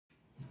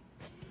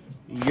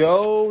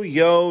Yo,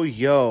 yo,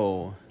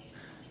 yo.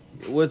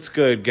 What's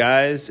good,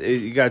 guys?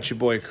 You got your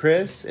boy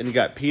Chris, and you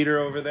got Peter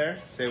over there.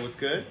 Say what's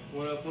good.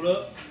 What up, what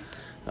up?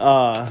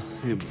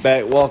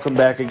 Welcome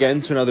back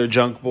again to another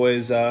Junk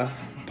Boys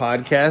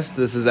podcast.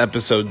 This is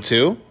episode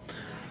 2.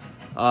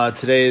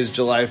 Today is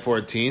July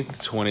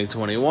 14th,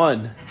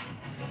 2021.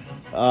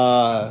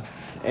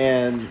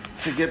 And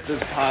to get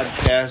this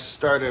podcast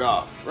started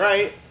off,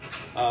 right?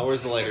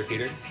 Where's the lighter,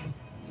 Peter?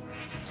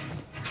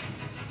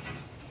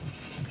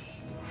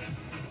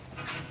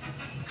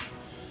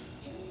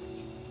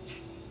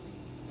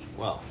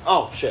 Well,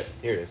 oh shit,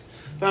 here it is.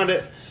 Found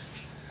it.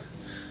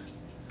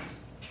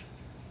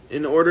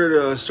 In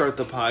order to start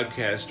the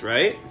podcast,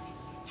 right?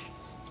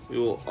 We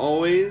will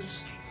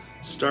always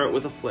start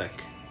with a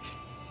flick.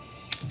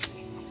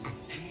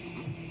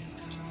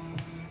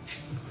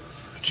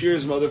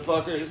 Cheers,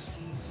 motherfuckers.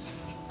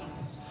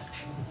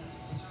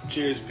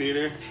 Cheers,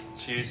 Peter.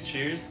 Cheers,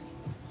 cheers.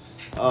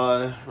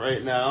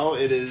 Right now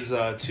it is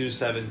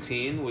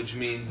 2:17, which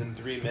means in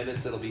 3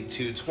 minutes it'll be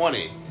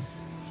 2:20.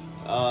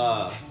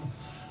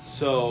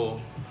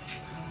 So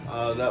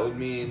that would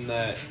mean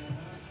that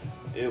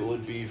it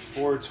would be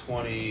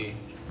 4:20.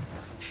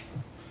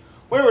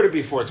 Where would it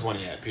be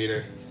 4:20 at,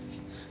 Peter?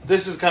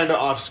 This is kind of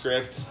off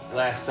script,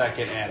 last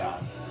second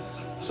add-on.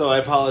 So I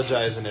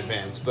apologize in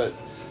advance. But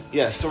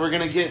yeah, so we're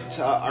going to get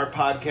our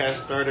podcast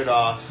started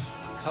off.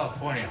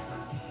 California.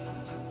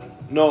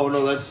 No,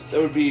 that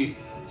would be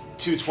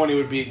 2:20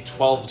 would be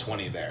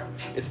 12:20 there.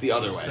 It's the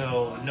other way.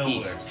 So nowhere.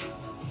 East.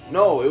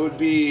 No, it would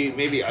be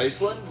maybe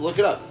Iceland. Look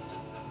it up.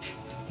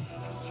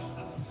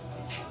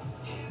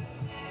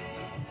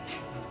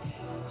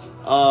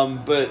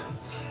 But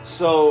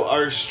so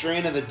our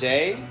strain of the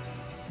day,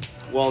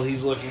 while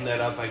he's looking that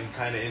up, I can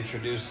kind of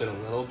introduce it a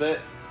little bit,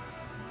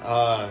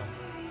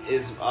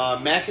 is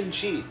mac and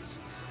cheese.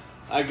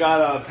 I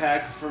got a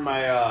pack for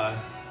my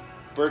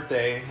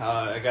birthday.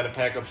 I got a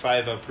pack of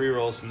 5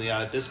 pre-rolls from the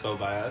Dispo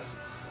by us.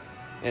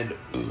 And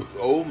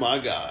oh my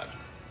god,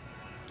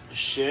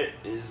 shit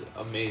is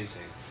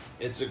amazing.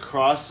 It's a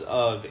cross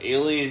of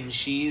alien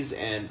cheese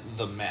and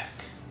the Mac.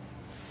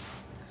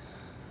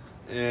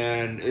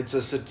 And it's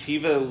a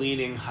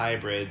sativa-leaning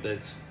hybrid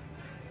that's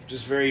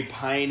just very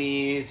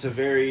piney. It's a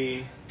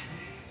very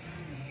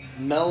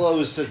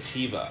mellow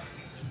sativa.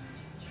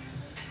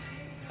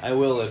 I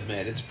will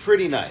admit. It's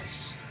pretty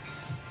nice.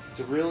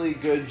 It's a really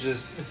good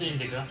just... It's an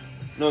indica.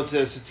 No, it's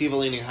a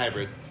sativa-leaning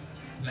hybrid.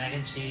 Mac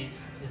and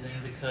cheese is an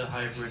indica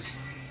hybrid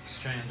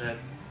strain that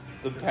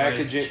The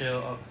packaging...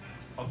 chill,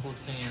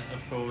 uplifting, and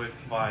aphroic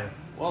vibe.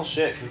 Well,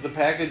 shit, because the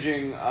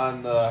packaging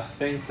on the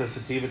thing says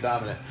sativa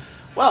dominant.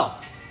 Well...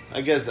 I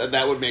guess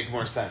that would make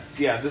more sense.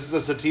 Yeah, this is a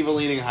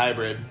sativa-leaning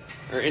hybrid,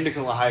 or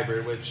indica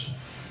hybrid, which,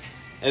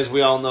 as we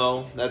all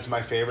know, that's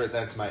my favorite.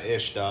 That's my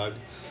ish, dog.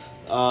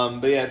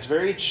 But yeah, it's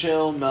very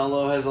chill,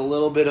 mellow, has a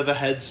little bit of a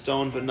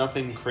headstone, but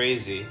nothing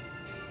crazy.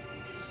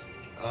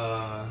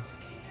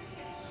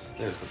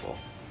 There's the bowl.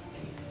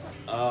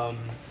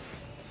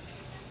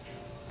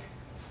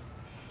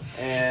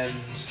 And,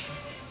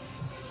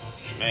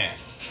 man.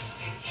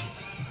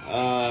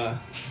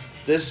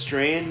 This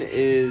strain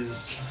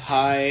is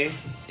high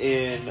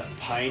in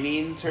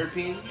pinene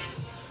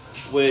terpenes,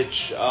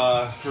 which,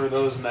 for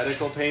those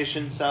medical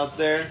patients out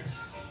there,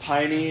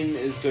 pinene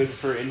is good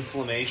for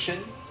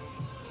inflammation.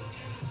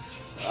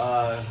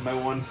 My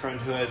one friend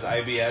who has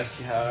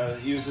IBS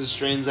uses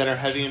strains that are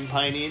heavy in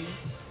pinene.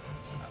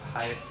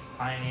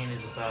 Pinene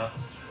is about...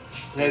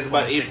 It has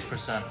about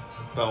 8%.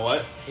 About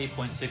what?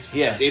 8.6%.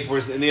 Yeah, it's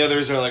 8%, and the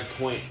others are like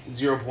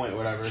 0 point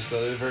whatever, so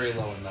they're very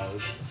low in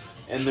those.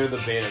 And they're the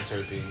beta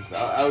terpenes.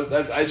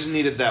 I just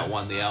needed that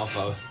one, the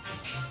alpha,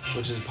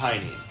 which is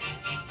pinene.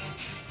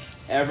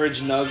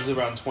 Average nugs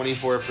around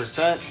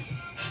 24%.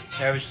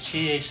 Average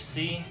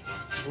THC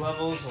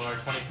levels are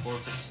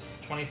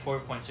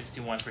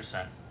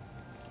 24.61%.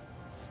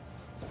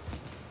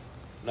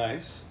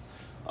 Nice.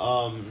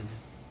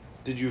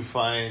 Did you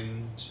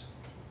find...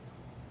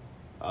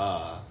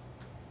 Fuck,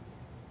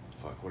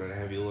 what did I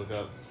have you look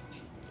up?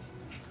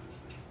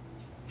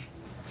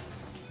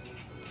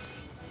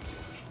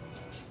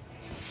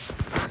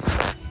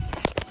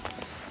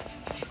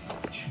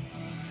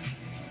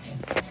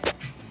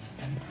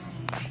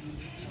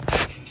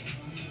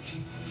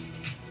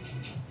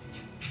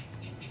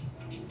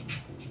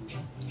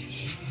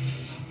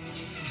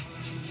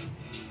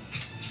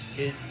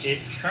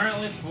 It's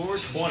currently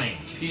 4:20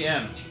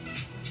 p.m.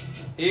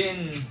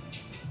 in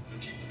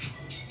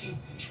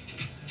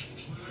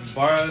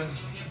Barra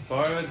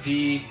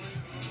de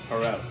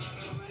Parel.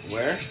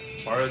 Where?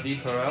 Barra de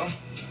Parel,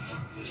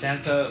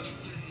 Santa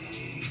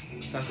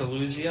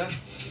Lucia,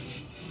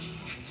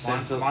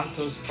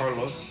 Montes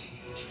Carlos.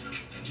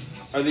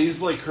 Are these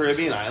like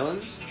Caribbean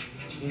islands?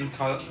 In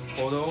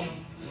Codo?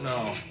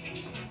 No.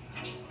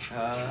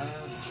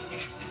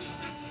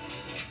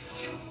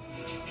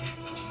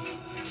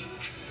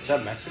 Is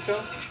that Mexico?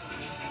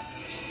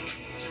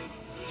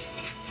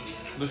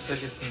 Looks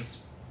like it's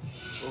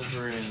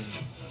over in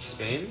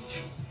Spain?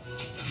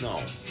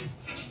 No.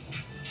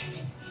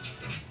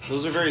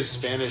 Those are very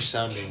Spanish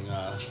sounding.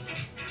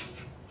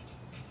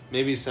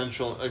 Maybe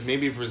Central, like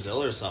maybe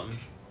Brazil or something.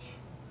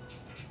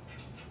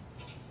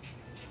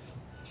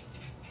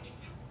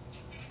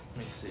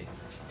 Let me see.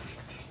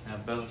 Now,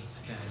 Belgium's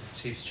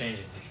keeps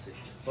changing. Let's see.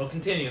 Well,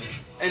 continue.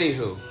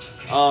 Anywho,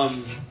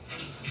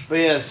 but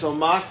yeah, so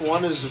Mach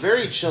 1 is a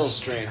very chill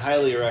strain.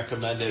 Highly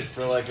recommend it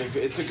for like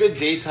it's a good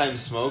daytime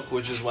smoke,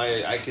 which is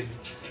why I could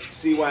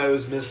see why it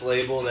was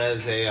mislabeled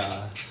as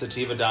a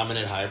sativa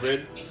dominant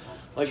hybrid.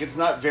 Like it's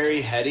not very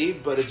heady,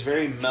 but it's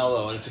very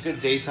mellow and it's a good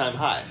daytime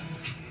high.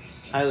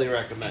 Highly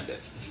recommend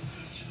it.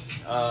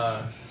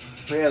 But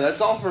yeah,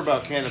 that's all for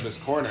about Cannabis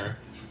Corner.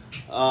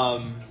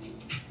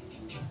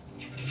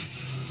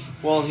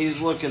 While he's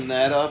looking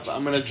that up,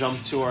 I'm going to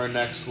jump to our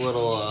next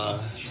little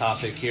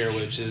topic here,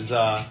 which is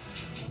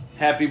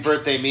Happy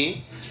Birthday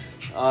Me.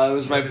 It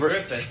was my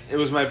birthday. It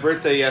was my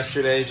birthday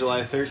yesterday,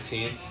 July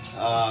 13th.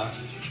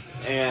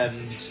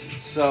 And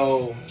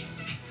so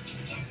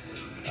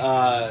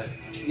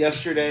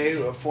yesterday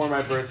for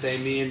my birthday,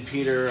 me and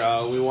Peter,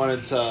 we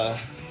wanted to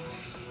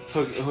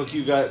hook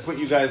you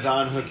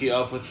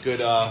up with good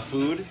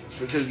food,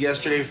 because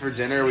yesterday for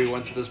dinner we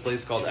went to this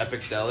place called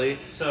Epic Deli.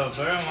 So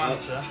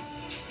Veramansa.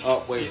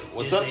 Oh wait,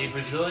 what's up? A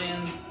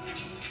Brazilian.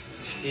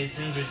 Is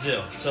in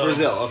Brazil. So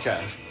Brazil,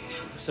 okay.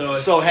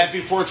 So happy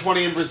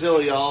 420 in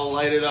Brazil, y'all!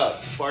 Light it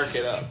up, spark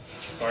it up.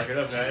 Spark it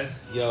up, guys.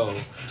 Yo,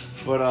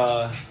 but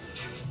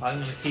I'm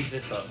gonna keep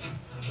this up.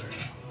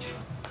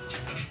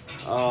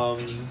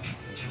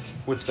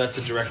 Which that's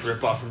a direct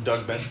ripoff from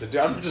Doug Benson.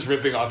 Dude, I'm just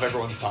ripping off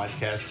everyone's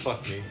podcast.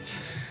 Fuck me.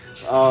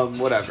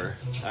 Whatever.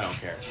 I don't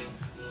care.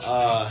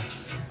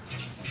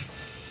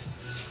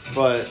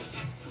 But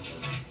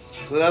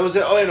so that was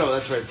it. Oh, I know,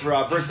 that's right, for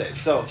birthday.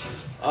 So,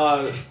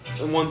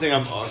 one thing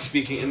I'm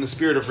speaking in the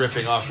spirit of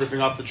ripping off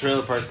the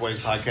Trailer Park Boys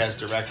podcast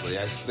directly.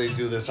 They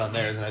do this on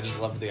theirs, and I just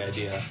love the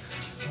idea.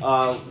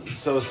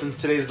 So since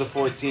today's the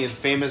 14th,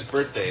 famous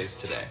birthdays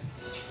today.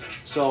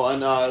 So,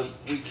 and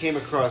we came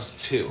across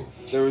two.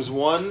 There was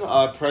one,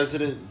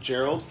 President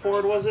Gerald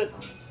Ford, was it?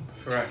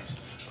 Correct.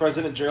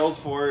 President Gerald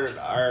Ford,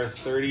 our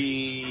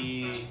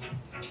 30...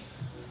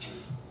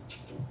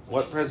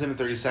 What president?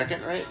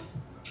 32nd, right?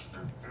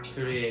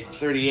 38th.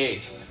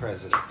 38th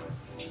president.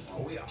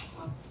 Oh, yeah.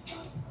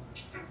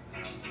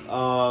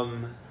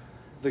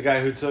 The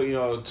guy who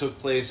took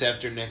place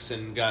after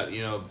Nixon got,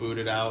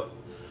 booted out.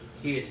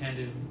 He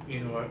attended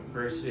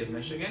University of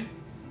Michigan.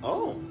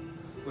 Oh.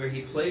 Where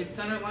he played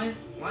center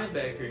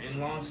linebacker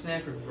and long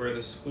snapper for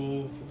the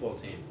school football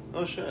team.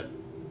 Oh, shit.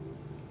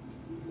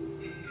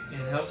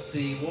 And helped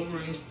the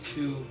Wolverines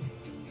to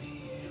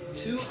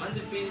 2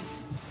 undefeated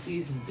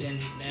seasons in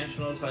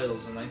national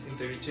titles in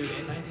 1932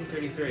 and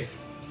 1933.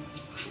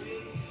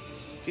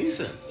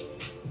 Decent.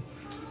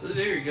 So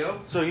there you go.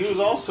 So he was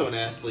also an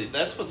athlete.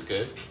 That's what's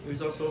good. He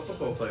was also a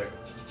football player.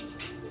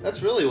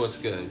 That's really what's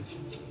good.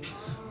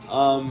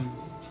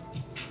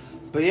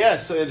 But yeah,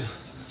 so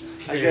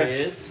There he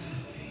is.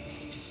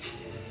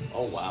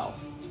 Oh, wow.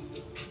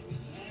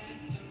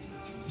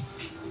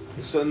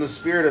 So in the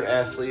spirit of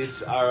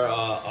athletes, our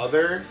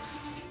other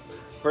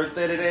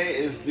birthday today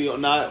is the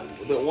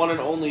one and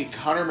only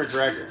Conor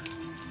McGregor.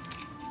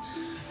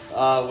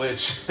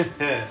 Which,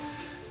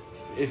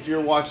 if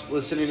you're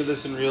listening to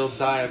this in real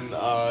time,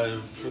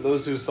 for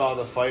those who saw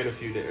the fight a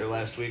few days or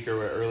last week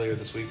or earlier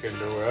this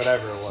weekend or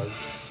whatever it was,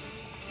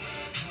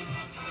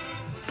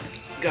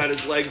 got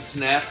his leg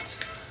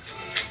snapped.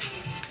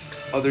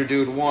 Other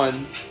dude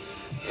won.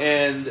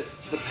 And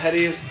the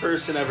pettiest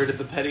person ever did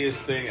the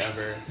pettiest thing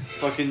ever.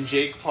 Fucking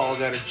Jake Paul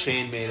got a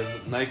chain made of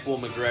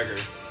NyQuil McGregor.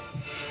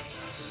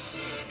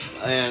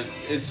 And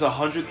it's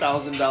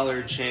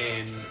 $100,000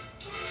 chain,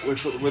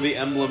 where the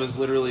emblem is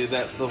literally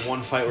the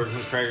one fight where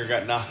McGregor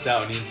got knocked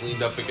out and he's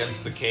leaned up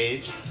against the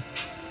cage.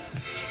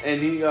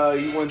 And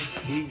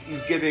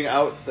he's giving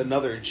out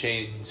another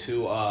chain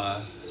to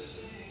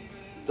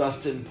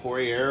Dustin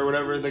Poirier or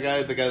whatever, the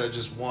guy that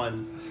just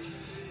won.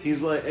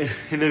 He's like,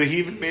 and he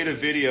even made a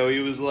video.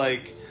 He was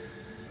like,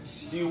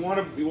 "Do you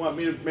want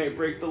me to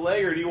break the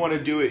leg, or do you want to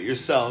do it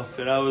yourself?"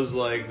 And I was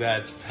like,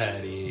 "That's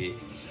petty."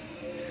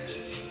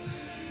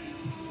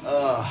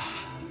 But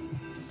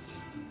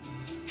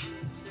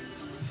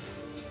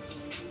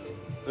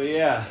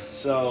yeah,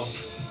 so,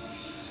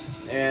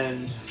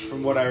 and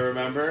from what I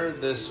remember,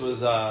 this was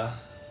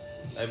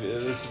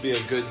this would be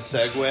a good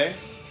segue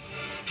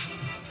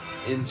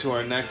into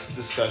our next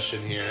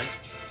discussion here,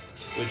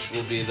 which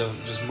will be the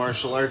just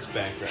martial arts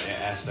background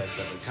aspect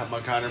of it.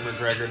 Conor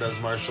McGregor does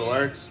martial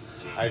arts.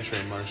 I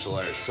train martial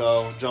arts.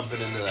 So, jumping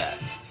into that.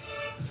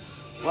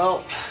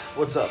 Well,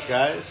 what's up,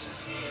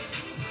 guys?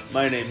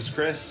 My name's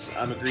Chris.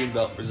 I'm a green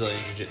belt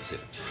Brazilian Jiu-Jitsu.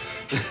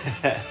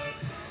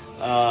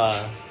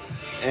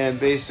 And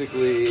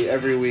basically,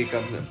 every week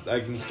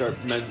we can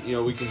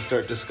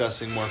start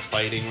discussing more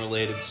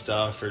fighting-related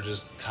stuff or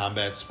just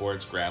combat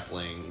sports,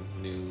 grappling,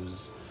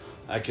 news.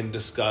 I can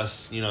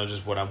discuss,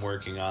 just what I'm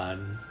working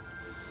on.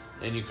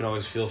 And you can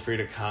always feel free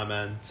to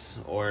comment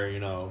or,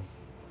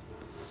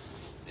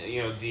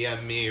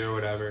 DM me or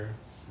whatever.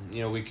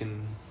 We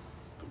can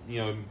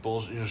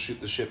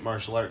shoot the shit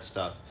martial arts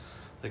stuff.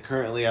 Like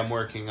currently, I'm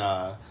working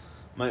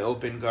my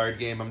open guard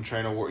game. I'm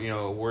trying to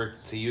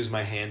work to use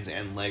my hands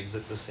and legs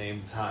at the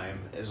same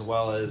time, as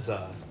well as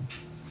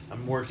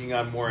I'm working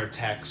on more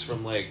attacks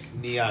from like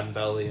knee on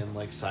belly and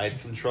like side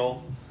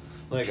control.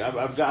 Like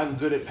I've gotten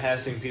good at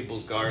passing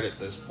people's guard at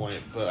this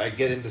point, but I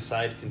get into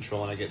side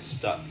control and I get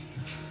stuck.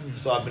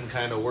 So I've been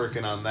kind of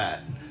working on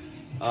that.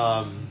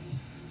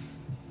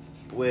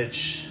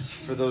 Which,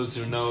 for those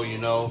who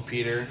know,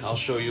 Peter, I'll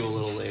show you a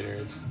little later.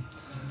 It's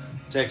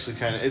actually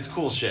it's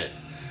cool shit.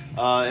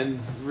 And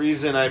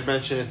reason I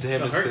mentioned it to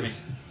him is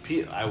because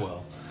I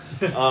will.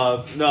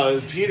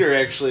 No, Peter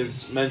actually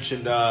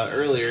mentioned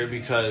earlier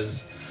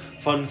because,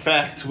 fun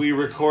fact, we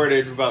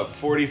recorded about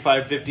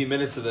 45-50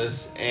 minutes of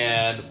this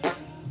and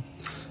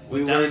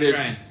we learned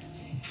it.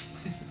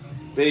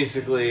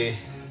 Basically,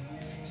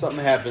 something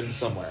happened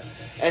somewhere.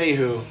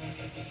 Anywho,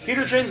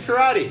 Peter trains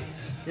karate.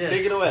 Yeah.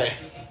 Take it away.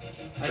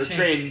 I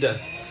trained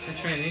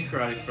in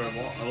karate for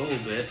a little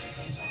bit.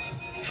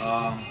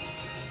 I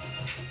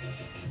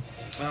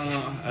don't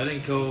know. I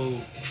didn't go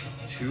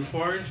too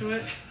far into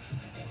it.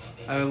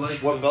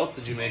 What belt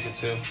did you make it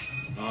to?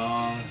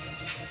 I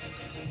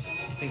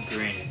think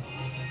green.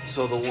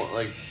 So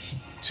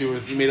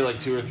you made it like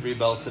 2 or 3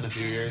 belts in a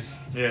few years.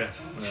 Yeah.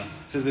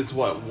 Because it's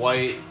what,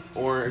 white,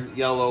 orange,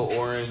 yellow,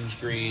 orange,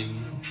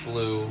 green,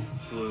 blue,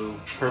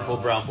 purple,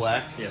 brown,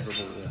 black. Yeah,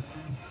 purple. Yeah.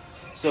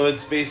 So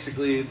it's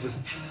basically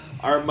this.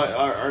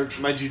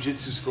 My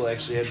jiu-jitsu school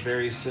actually had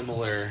very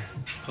similar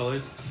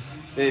colors.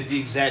 They had the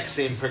exact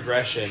same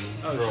progression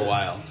for a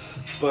while,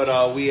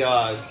 but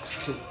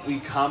we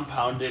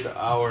compounded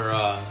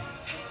our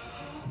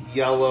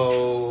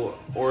yellow,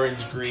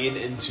 orange, green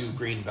into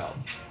green belt.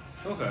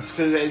 Okay.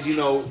 Because as you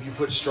know, you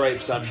put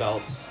stripes on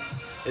belts.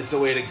 It's a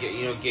way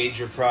to gauge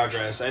your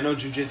progress. I know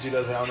jiu-jitsu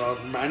does it. I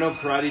don't know. I know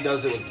karate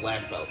does it with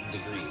black belt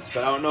degrees,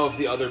 but I don't know if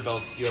the other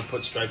belts you have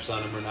put stripes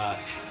on them or not.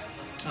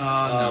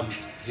 No.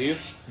 Do you?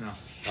 No.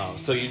 Oh,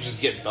 so you just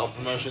get belt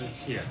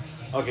promotions? Yeah.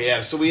 Okay,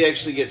 yeah. So we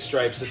actually get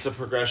stripes. It's a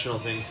progressional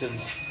thing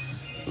since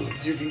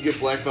you can get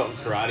black belt in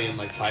karate in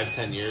like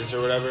 5-10 years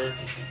or whatever.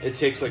 It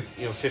takes like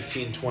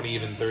 15, 20,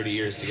 even 30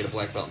 years to get a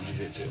black belt in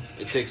jiu-jitsu.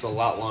 It takes a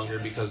lot longer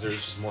because there's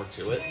just more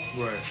to it.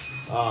 Right.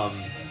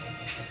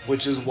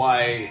 Which is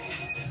why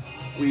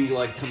we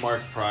like to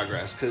mark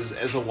progress, because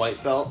as a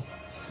white belt,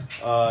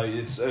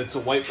 it's a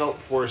white belt,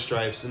 4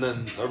 stripes, and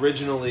then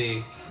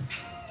originally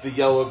the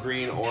yellow,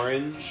 green,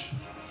 orange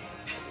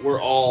were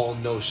all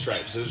no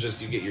stripes. It was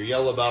just you get your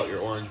yellow belt, your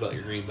orange belt,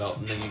 your green belt,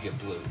 and then you get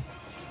blue.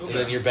 Okay. And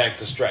then you're back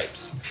to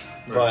stripes.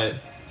 Right. But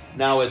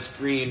now it's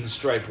green,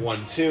 stripe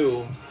 1,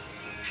 2,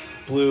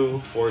 blue,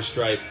 4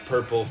 stripe,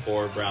 purple,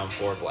 4, brown,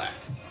 4, black.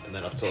 And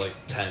then up to like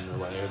 10 or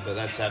whatever. But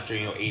that's after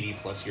 80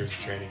 plus years of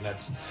training.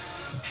 That's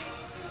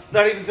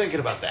not even thinking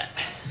about that.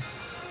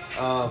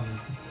 I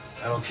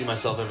don't see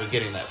myself ever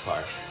getting that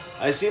far.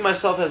 I see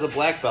myself as a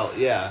black belt,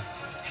 yeah,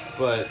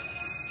 but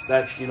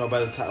that's by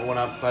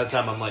the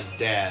time I'm like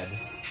dad.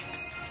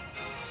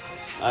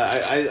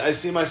 I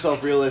see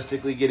myself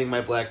realistically getting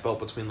my black belt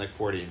between like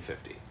 40 and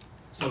 50,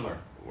 somewhere,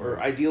 or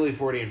ideally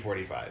 40 and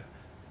 45.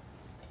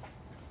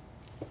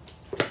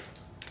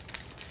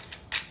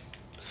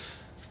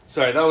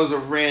 Sorry, that was a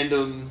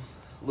random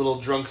little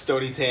drunk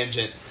stony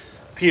tangent.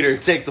 Peter,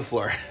 take the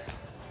floor.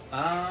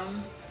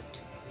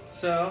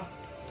 So,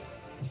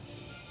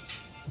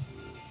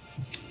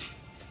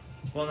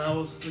 well,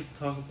 now we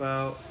talk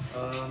about,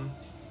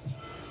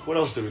 what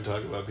else did we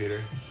talk about,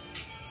 Peter?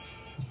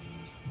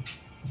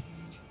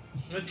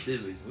 What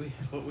did we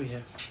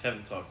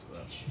haven't talked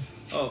about?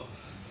 Oh,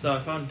 so I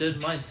found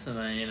dead mice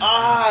tonight.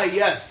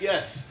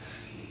 Yes.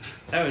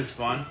 That was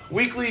fun.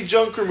 Weekly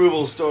junk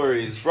removal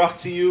stories brought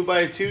to you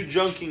by 2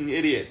 junking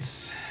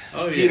idiots.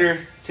 Oh, yeah.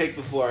 Peter, take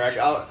the floor.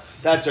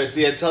 That's right. So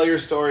yeah, tell your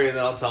story and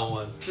then I'll tell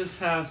one. This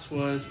house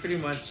was pretty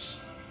much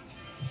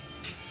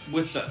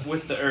with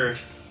the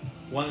earth,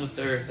 one with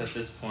the earth at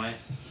this point.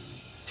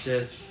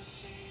 Just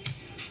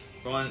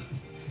going,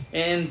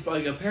 and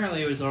like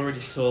apparently it was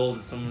already sold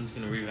and someone's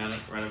gonna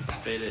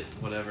renovate it,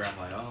 whatever. I'm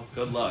like, oh,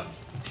 good luck.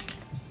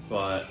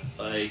 But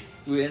like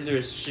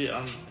there's shit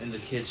in the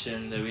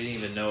kitchen that we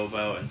didn't even know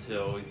about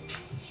until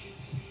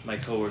my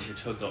coworker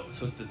took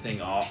the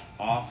thing off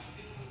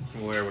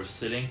from where we're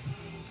sitting,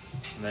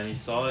 and then he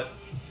saw it,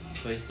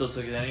 but he still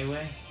took it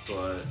anyway.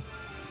 But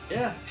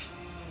yeah,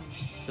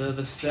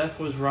 the stuff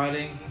was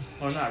rotting,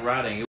 or not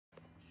rotting.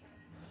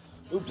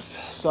 Oops,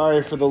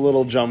 sorry for the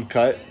little jump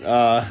cut.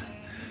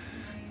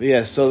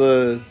 Yeah,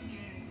 so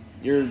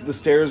the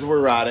stairs were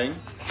rotting.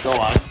 Go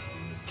on.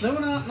 They were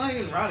not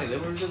even rotting. They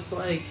were just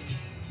like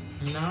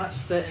not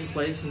set in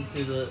place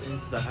into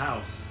the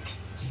house.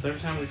 So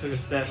every time we took a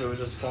step, it would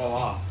just fall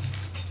off.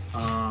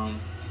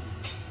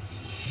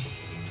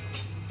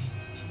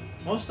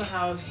 Most of the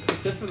house,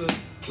 except for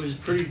was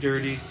pretty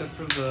dirty. Except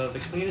for the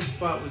cleanest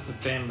spot was the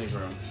family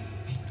room,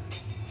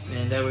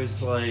 and that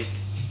was like,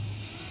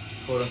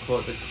 quote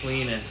unquote, the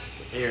cleanest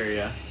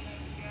area.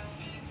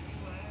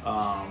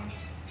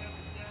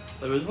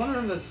 There was one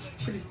room that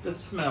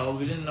smelled.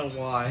 We didn't know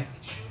why.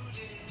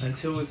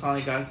 until we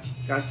finally got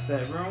to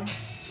that room.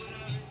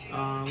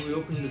 We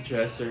opened the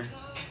dresser,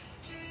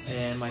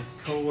 and my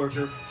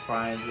coworker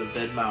finds a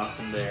dead mouse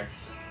in there.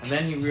 And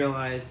then he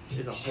realized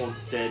there's a whole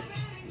dead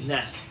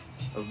nest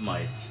of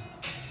mice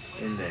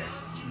in there.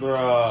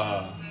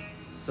 Bruh.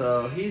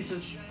 So he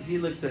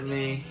looks at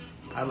me,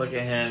 I look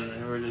at him,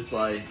 and we're just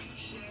like,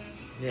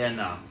 yeah,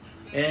 no.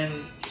 And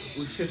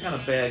we feel kind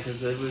of bad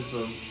because it was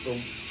the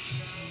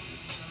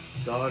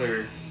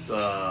daughter's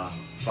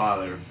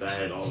father that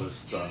had all this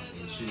stuff.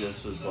 And she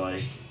just was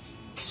like,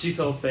 she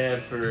felt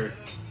bad for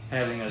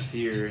having us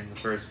here in the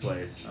first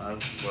place.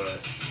 But,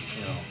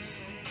 you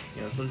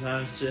know,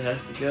 sometimes shit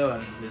has to go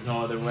and there's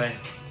no other way.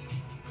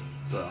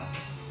 So.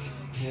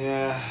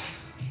 Yeah.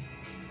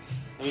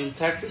 I mean,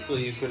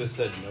 technically, you could have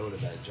said no to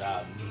that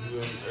job,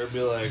 or be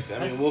like,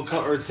 I mean, we'll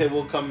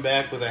come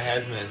back with a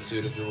hazmat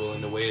suit if you're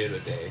willing to wait a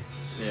day.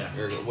 Yeah.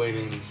 Or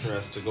waiting for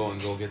us to go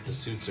get the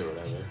suits or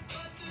whatever.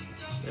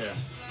 Yeah.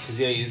 Because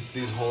it's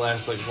these whole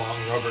ass like long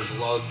rubber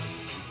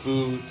gloves,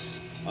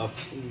 boots, a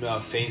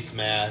face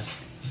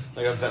mask,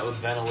 like with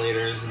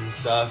ventilators and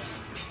stuff.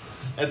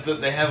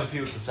 They have a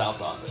few at the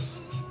South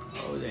office.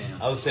 Oh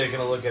damn! I was taking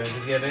a look at it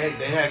because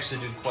they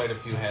actually do quite a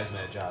few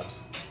hazmat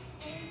jobs.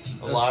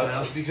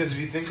 Because if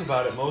you think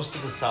about it, most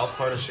of the south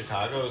part of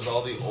Chicago is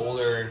all the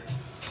older,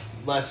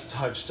 less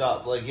touched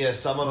up. Like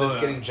some of it's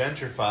getting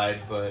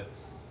gentrified, but.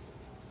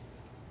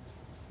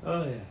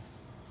 Oh yeah.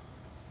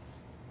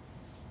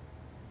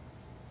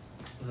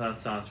 That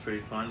sounds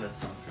pretty fun.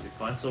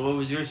 So what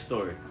was your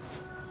story?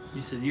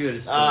 You said you had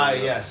a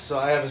story. Yes. So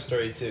I have a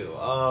story too.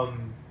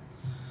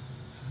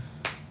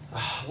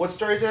 What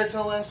story did I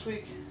tell last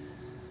week?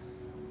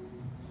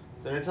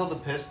 Did I tell the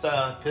piss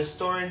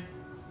story?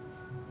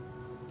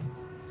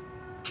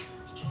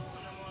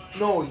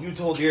 No, you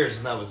told yours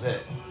and that was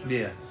it.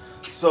 Yeah.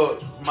 So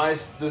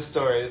this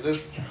story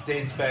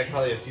dates back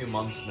probably a few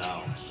months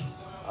now.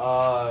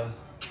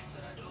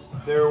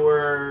 There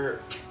were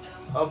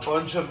a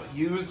bunch of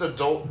used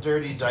adult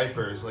dirty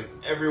diapers like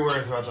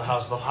everywhere throughout the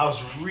house. The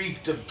house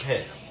reeked of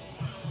piss.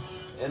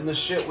 And the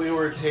shit we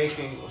were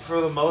taking,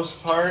 for the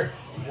most part,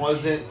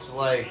 wasn't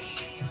like,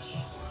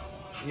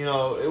 there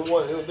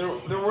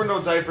were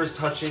no diapers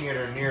touching it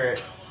or near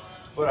it.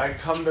 But I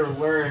come to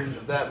learn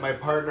that my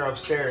partner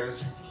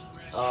upstairs,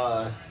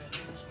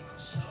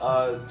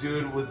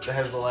 dude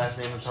has the last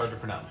name that's hard to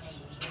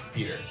pronounce,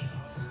 Peter.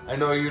 I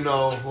know you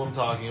know who I'm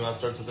talking about,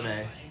 starts with an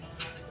A.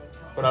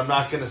 But I'm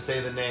not going to say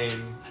the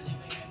name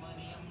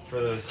for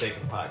the sake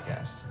of the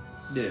podcast.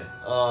 Yeah.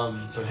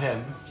 But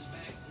him,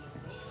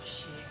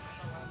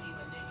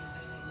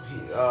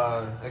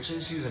 actually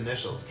just use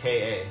initials,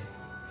 K.A.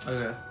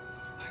 Okay.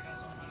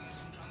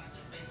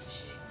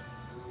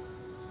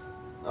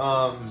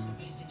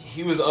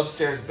 He was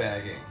upstairs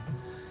bagging.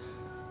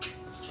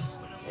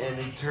 And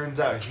it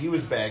turns out he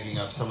was bagging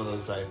up some of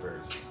those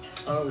diapers.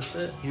 Oh,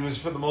 shit. He was,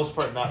 for the most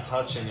part, not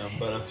touching them,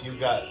 but a few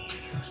got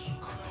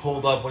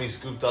pulled up when he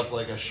scooped up,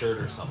 like, a shirt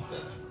or something.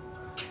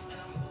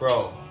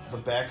 Bro, the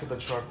back of the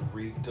truck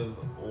reeked of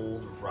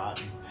old,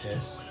 rotten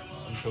piss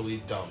until we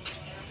dumped.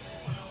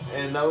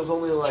 And that was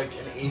only, like,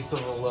 an eighth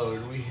of a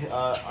load.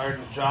 Our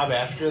job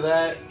after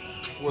that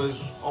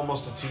was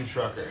almost a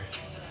 2-trucker.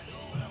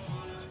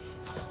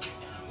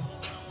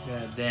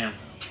 God damn.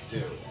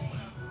 Dude.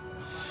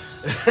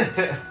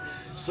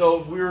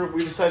 So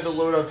we decided to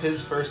load up his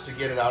first to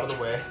get it out of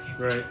the way.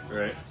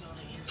 Right.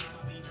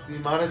 The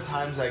amount of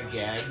times I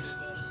gagged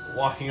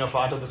walking up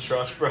onto the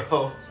truck,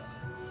 bro.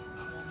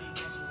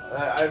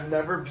 I've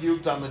never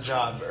puked on the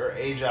job or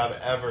a job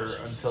ever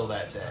until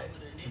that day.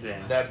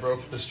 Damn. That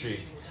broke the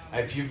streak.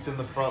 I puked in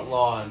the front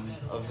lawn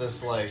of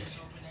this like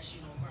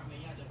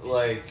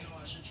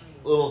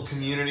little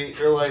community,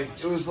 or like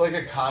it was like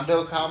a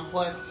condo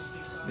complex,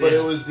 but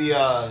it was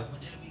the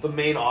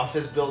main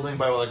office building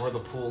by like where the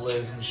pool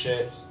is and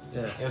shit.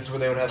 Yeah. And it's where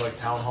they would have like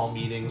town hall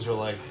meetings or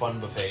like fun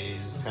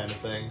buffets kind of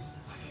thing.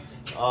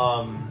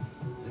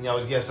 And I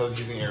was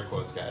using air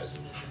quotes, guys.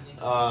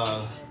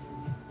 But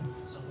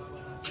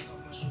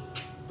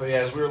yeah,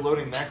 as we were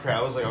loading that crap,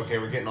 I was like, okay,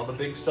 we're getting all the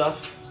big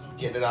stuff,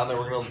 getting it on there.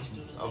 We're gonna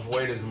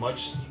avoid as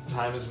much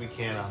time as we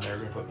can on there.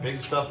 We're gonna put big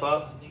stuff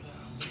up,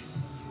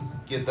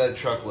 get that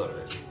truck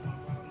loaded.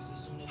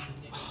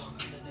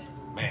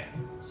 Man.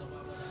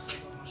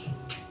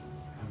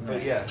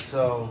 But yeah,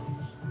 so.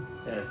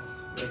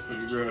 That's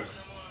pretty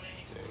gross.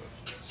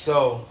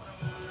 So,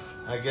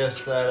 I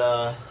guess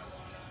that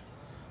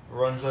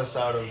runs us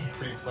out of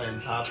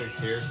pre-planned topics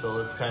here. So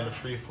let's kind of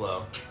free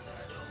flow.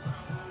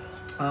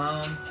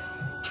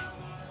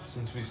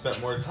 Since we spent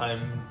more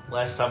time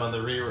last time on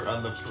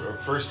the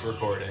first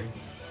recording.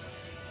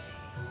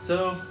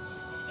 So,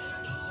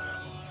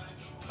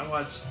 I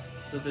watched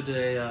the other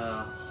day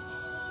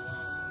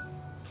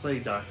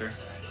Plague Doctor.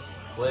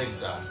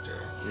 Plague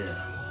Doctor.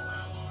 Yeah.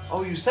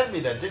 Oh, you sent me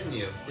that, didn't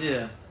you?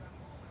 Yeah.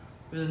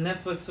 It was a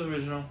Netflix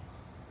original.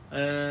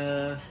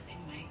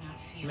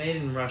 Made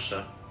in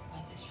Russia.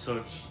 So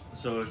it's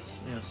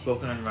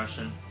spoken in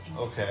Russian.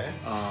 Okay.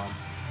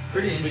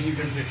 Pretty But you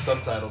can pick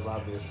subtitles,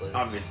 obviously.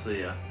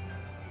 Obviously, yeah.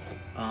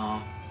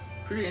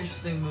 pretty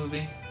interesting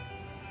movie.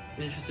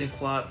 Interesting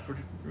plot.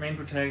 Main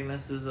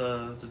protagonist is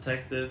a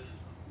detective.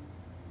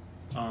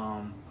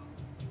 And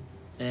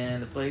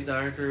the plague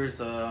doctor is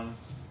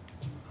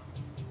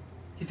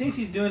he thinks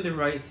he's doing the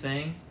right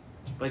thing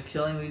by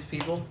killing these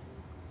people,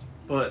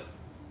 but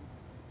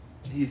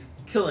he's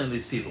killing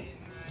these people.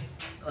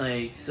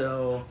 Like,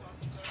 so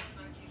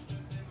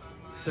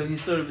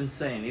he's sort of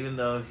insane, even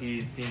though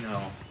he's,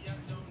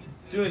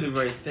 doing the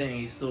right thing.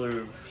 He's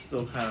still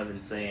kind of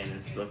insane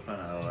and still kind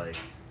of like.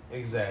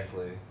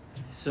 Exactly.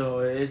 So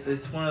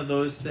it's one of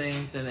those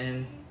things, and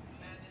then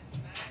it's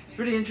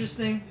pretty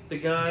interesting. The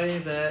guy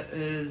that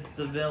is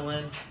the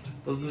villain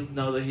doesn't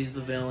know that he's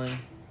the villain.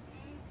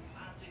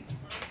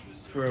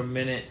 For a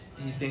minute,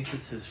 he thinks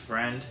it's his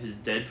friend, his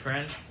dead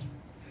friend,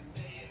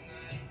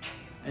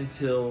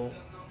 until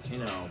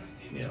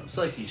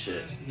psyche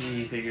shit.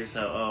 He figures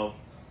out, oh.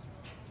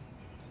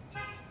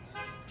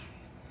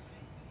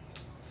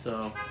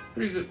 So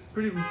pretty good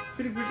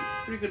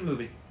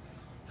movie.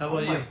 How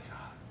about you? God.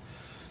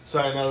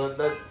 Sorry, no,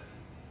 that.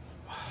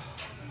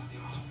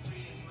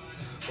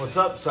 What's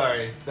up?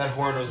 Sorry, that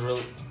horn was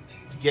really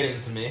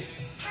getting to me.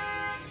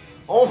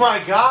 Oh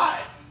my god!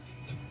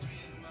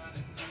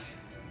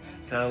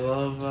 Gotta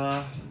love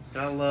the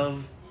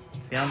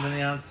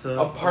ambiance of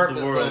apartment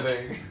the world.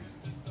 living.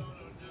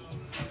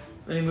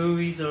 Any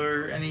movies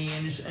or any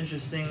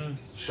interesting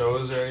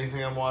shows or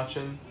anything I'm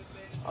watching?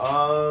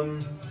 I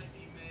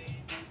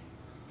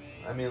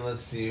mean,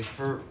 let's see.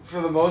 For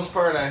the most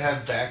part, I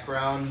have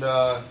background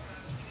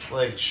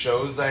like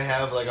shows.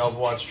 I'll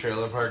watch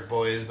Trailer Park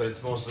Boys, but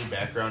it's mostly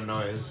background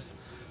noise.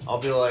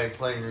 I'll be like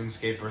playing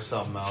RuneScape or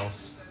something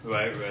else.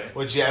 Right.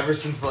 Which, yeah, ever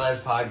since the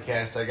last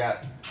podcast, I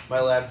got my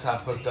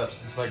laptop hooked up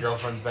since my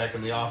girlfriend's back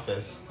in the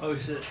office. Oh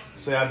shit!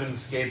 So yeah, I've been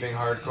scaping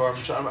hardcore.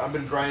 I've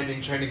been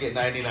grinding, trying to get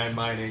 99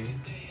 mining.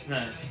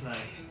 Nice.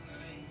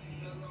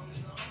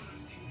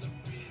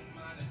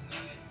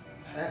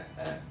 At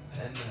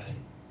night.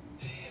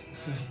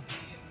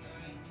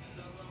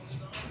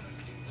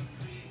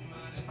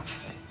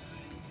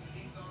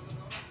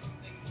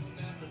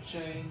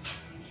 Change.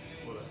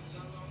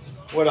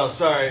 What else?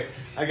 Sorry,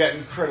 I got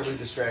incredibly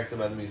distracted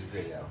by the music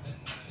video.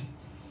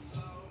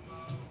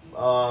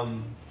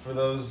 For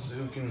those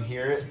who can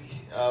hear it,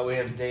 we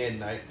have Day and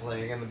Night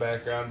playing in the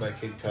background by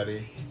Kid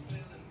Cudi.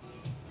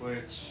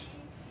 Which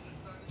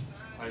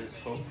I just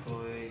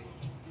hopefully.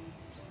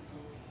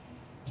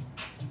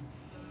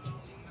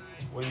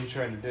 What are you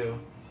trying to do?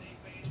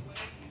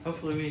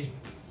 Hopefully we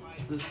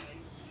just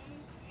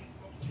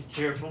be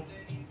careful.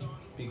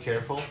 Be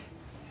careful.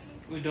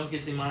 We don't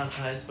get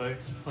demonetized by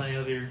playing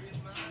other.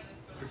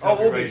 Oh,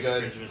 we'll be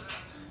good.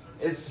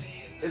 It's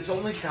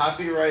only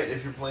copyright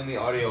if you're playing the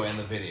audio and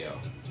the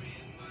video.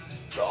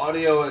 The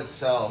audio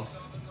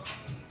itself,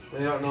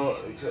 they don't know.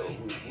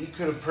 We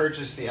could have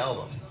purchased the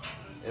album,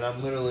 and I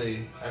made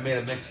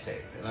a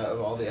mixtape, and of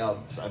all the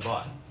albums I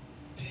bought.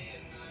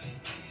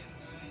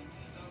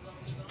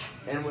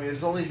 And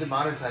it's only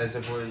demonetized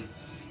if we're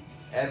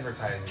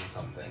advertising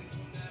something.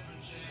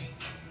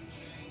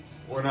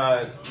 We're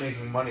not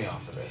making money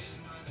off of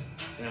this.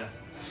 Yeah.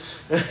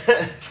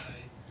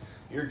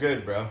 You're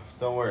good, bro.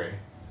 Don't worry.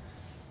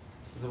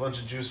 There's a bunch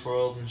of Juice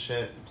WRLD and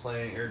shit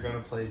playing. You're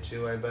gonna play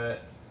too, I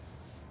bet.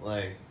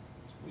 Like,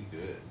 we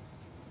good.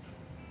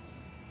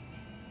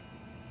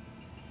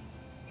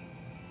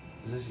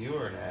 Is this you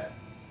or an ad?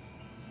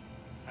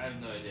 I have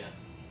no idea.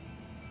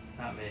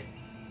 Not me.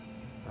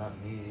 Not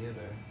me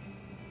either.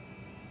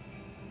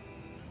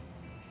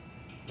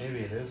 Maybe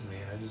it is me,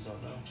 and I just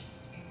don't know.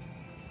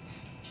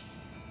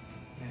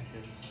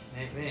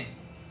 Ain't me.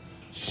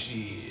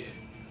 Shit.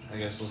 I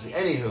guess we'll see.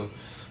 Anywho,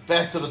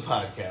 back to the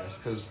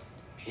podcast, because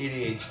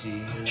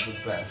ADHD is the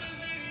best.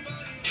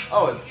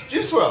 Oh,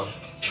 Juice WRLD.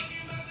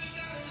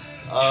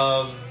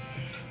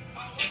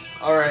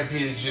 R.I.P.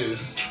 to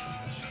Juice.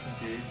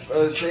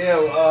 So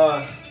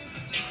yeah,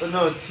 but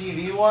no,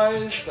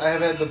 TV-wise, I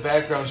have had the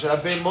background shit.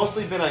 I've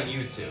mostly been on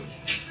YouTube.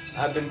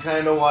 I've been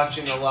kind of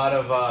watching a lot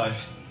of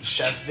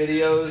chef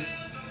videos,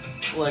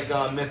 like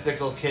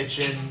Mythical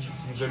Kitchen,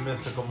 Good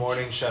Mythical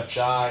Morning, Chef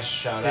Josh,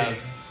 shout out.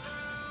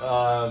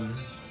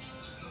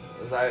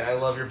 I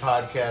love your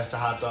podcast, A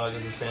Hot Dog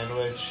is a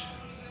Sandwich.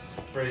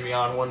 Bring me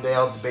on one day,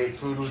 I'll debate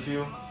food with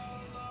you.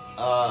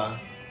 But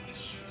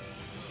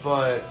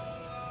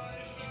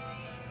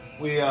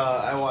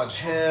I watch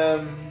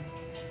him,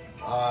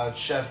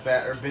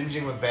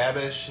 Binging with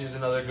Babish, he's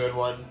another good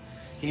one.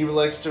 He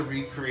likes to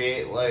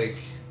recreate, like,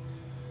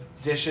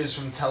 dishes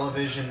from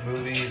television,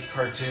 movies,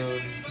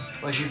 cartoons.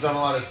 Like, he's done a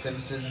lot of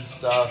Simpsons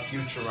stuff,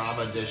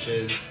 Futurama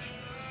dishes.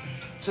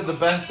 To the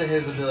best of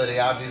his ability,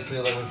 obviously,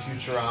 like with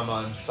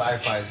Futurama and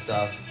sci-fi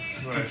stuff,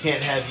 right. You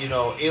can't have,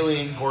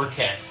 alien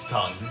Gorkak's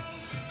tongue.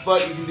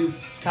 But you can do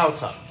cow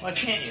tongue. Why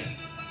can't you?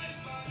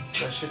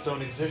 That shit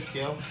don't exist,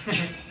 yo.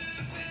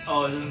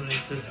 Oh, it doesn't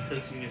exist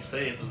because you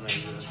say it doesn't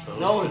exist, though.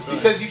 No, it's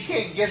because you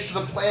can't get to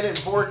the planet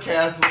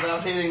Vorkath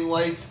without hitting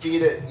light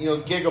speed at,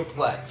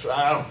 gigaplex.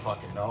 I don't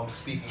fucking know. I'm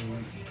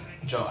speaking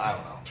Joe. I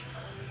don't know.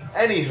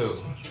 Anywho.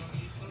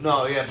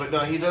 No, yeah, but no,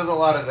 he does a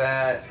lot of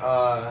that.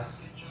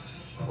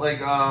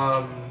 Like,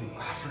 I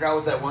forgot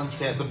what that one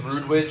said. The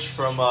Brood Witch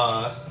from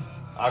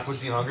Aqua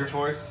Teen Hunger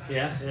Force.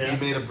 Yeah, yeah. He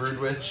made a Brood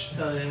Witch.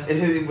 Oh, yeah.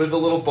 And with the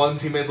little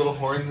buns, he made little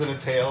horns and a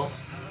tail.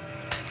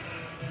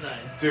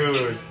 Nice.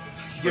 Dude,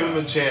 give him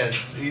a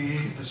chance.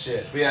 He's the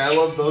shit. But yeah, I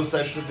love those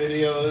types of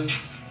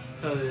videos.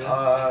 Oh,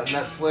 yeah.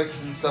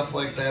 Netflix and stuff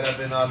like that. I've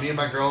been me and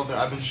my girl.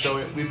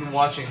 We've been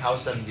watching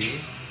House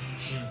MD.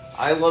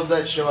 I love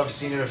that show. I've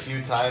seen it a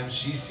few times.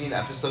 She's seen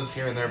episodes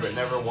here and there, but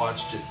never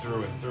watched it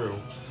through and through.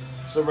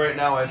 So right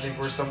now, I think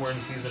we're somewhere in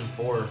season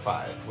 4 or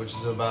 5, which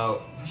is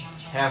about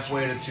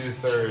halfway to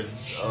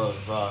 2/3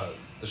 of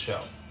the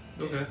show.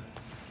 Okay.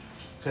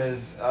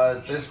 Because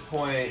at this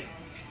point,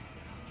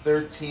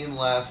 13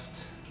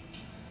 left,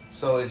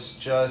 so it's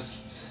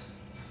just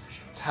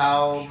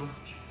Taub,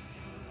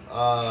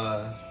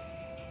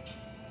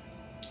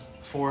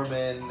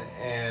 Foreman,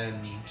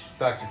 and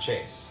Dr.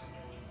 Chase.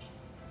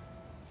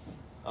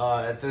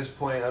 At this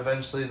point,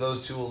 eventually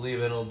those two will leave,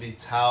 and it'll be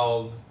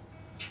Taub,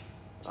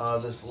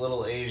 this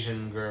little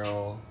Asian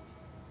girl,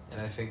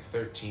 and I think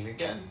 13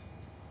 again.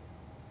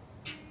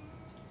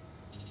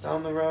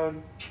 Down the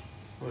road,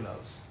 who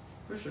knows?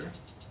 For sure.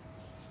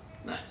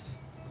 Nice.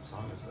 What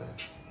song is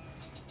this?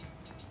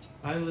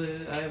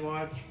 I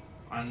watch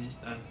on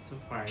so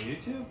far on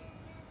YouTube,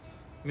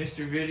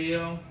 Mr.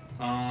 Video,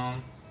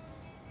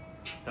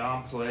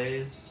 Dom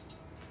Plays,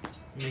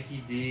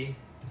 Mickey D.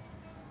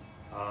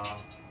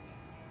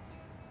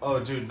 Oh,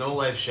 dude, No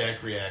Life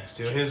Shack reacts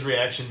to his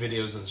reaction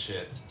videos of the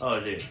shit. Oh,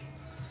 dude,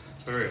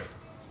 for real,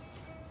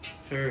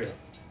 for real.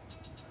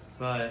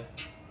 But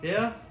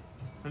yeah,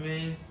 I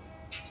mean,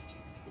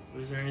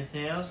 was there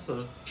anything else?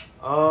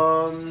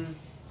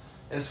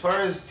 As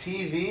far as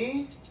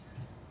TV,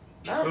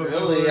 not Oh,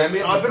 really. oh, I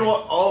mean, I've been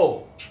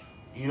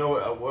you know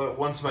what?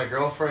 Once my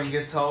girlfriend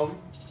gets home,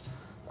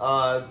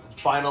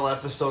 final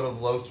episode of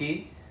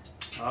Loki.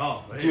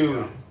 Oh, there you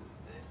Dude, go.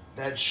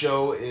 that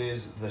show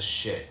is the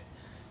shit.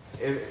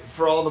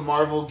 For all the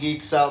Marvel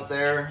geeks out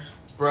there,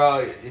 bro,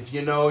 if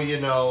you know, you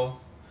know.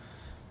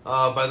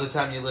 By the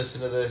time you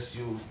listen to this,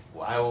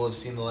 I will have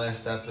seen the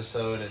last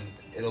episode, and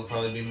it'll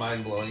probably be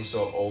mind blowing.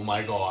 So, oh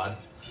my god.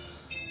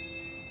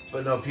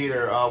 But no,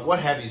 Peter, what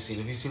have you seen?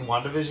 Have you seen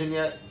WandaVision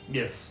yet?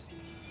 Yes.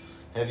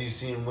 Have you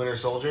seen Winter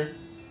Soldier?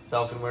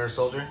 Falcon Winter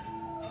Soldier?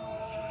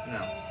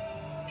 No.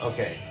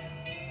 Okay.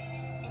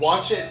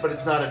 Watch it, but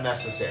it's not a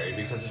necessary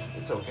because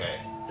it's okay.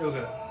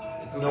 Okay.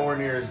 It's nowhere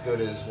near as good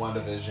as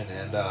WandaVision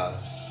and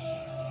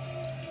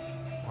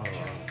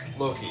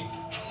Loki.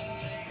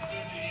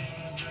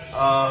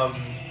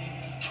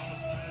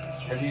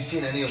 Have you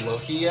seen any of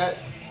Loki yet?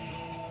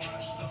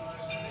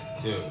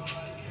 Dude.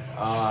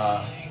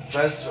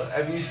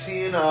 Have you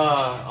seen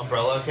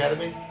Umbrella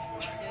Academy?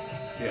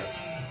 Yeah.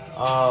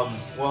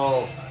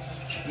 Well,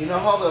 you know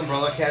how the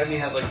Umbrella Academy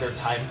had like their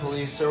time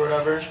police or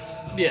whatever?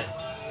 Yeah.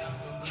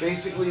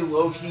 Basically,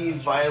 Loki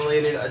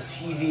violated a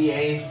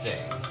TVA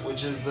thing,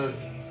 which is the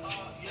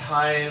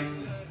time...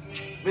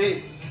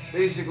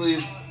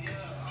 Basically,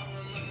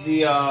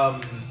 the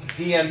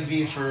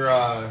DMV for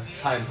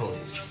time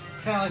police.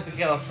 Kind of like the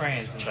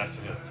Gallifreyans in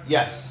Doctor Who.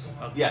 Yes.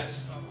 Okay.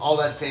 Yes. All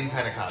that same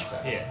kind of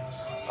concept. Yeah.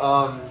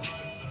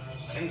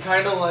 And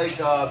kind of like...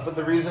 but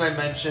the reason I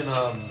mention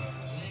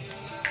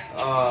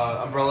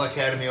Umbrella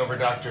Academy over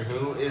Doctor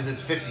Who is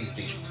it's 50s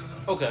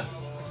themed. Okay.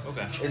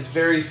 Okay. It's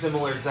very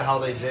similar to how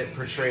they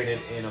portrayed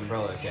it in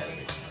Umbrella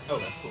Academy.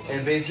 Okay, cool.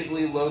 And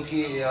basically,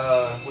 Loki,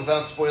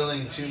 without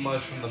spoiling too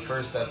much from the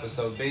first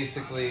episode,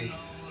 basically,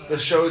 the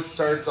show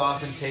starts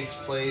off and takes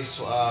place.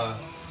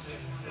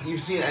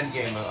 You've seen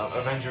Endgame,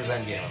 Avengers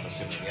Endgame, I'm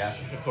assuming, yeah?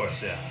 Of course,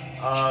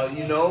 yeah.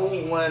 You know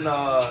when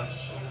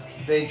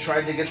they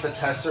tried to get the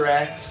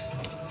Tesseract?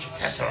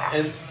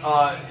 And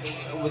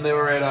when they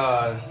were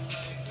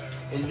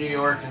in New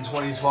York in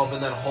 2012,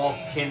 and then Hulk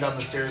came down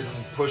the stairs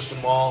and pushed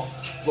them all.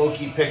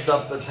 Loki picked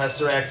up the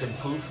Tesseract and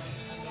poof.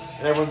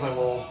 And everyone's like,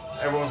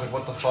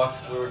 what the fuck?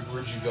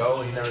 Where'd you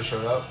go? He never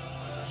showed up.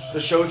 The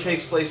show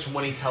takes place from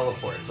when he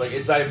teleports. Like,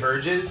 it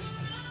diverges,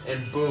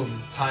 and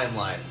boom,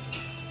 timeline.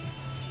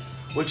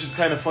 Which is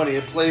kind of funny.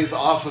 It plays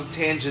off of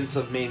tangents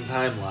of main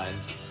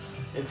timelines.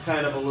 It's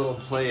kind of a little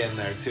play in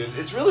there, too.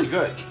 It's really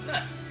good.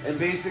 Nice. And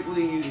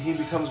basically, he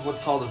becomes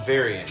what's called a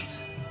variant.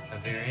 A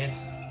variant?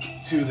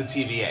 To the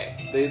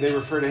TVA. They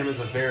refer to him as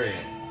a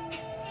variant.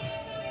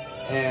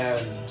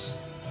 And...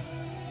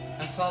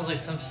 That sounds like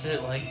some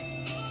shit like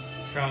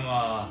from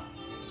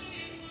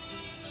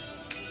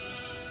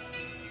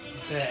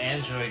the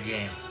Android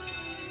game.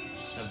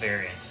 A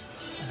variant.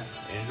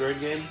 Android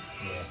game?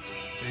 Yeah.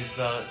 It was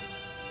about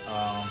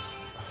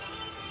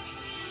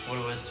what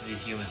it was to be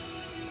human.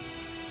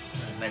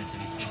 It was meant to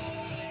be human.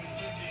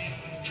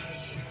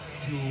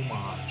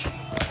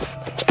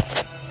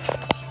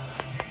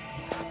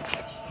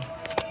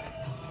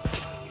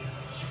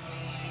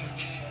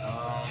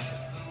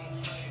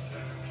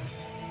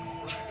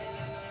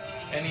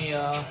 Any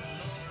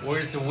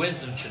words of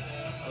wisdom of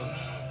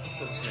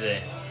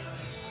today?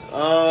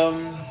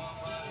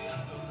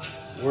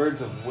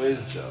 Words of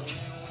wisdom.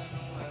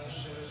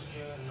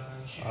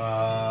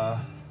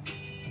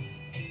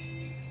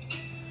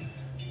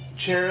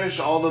 cherish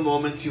all the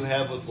moments you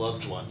have with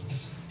loved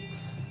ones.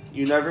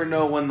 You never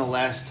know when the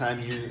last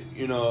time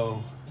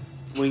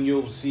when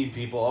you'll see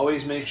people.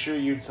 Always make sure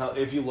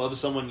if you love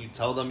someone, you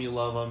tell them you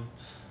love them.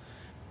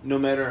 No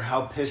matter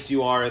how pissed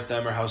you are at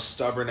them or how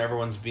stubborn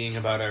everyone's being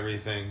about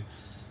everything.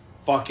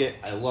 Fuck it,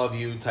 I love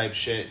you type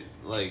shit.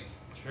 Like,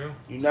 true.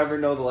 You never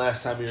know the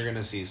last time you're going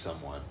to see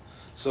someone.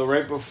 So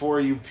right before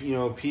you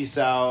peace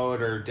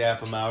out or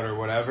dap them out or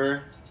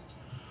whatever,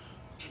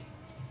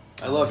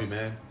 I love you,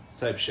 man,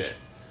 type shit.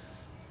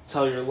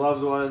 Tell your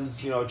loved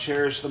ones,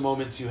 cherish the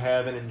moments you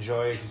have and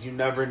enjoy, because you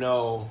never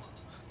know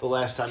the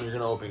last time you're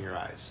going to open your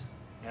eyes.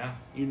 Yeah.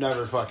 You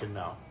never fucking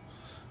know.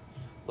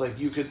 Like,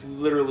 you could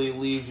literally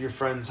leave your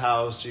friend's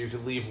house or you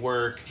could leave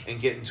work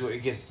and get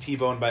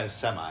T-boned by a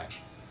semi.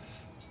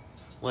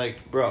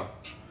 Like, bro.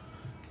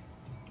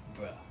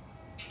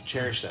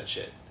 Cherish that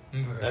shit.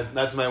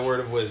 That's my word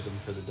of wisdom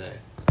for the day.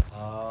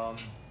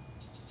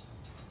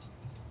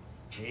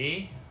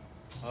 Me?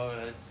 What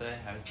would I say?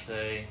 I would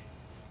say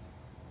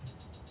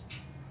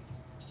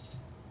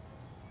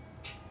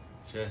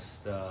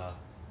just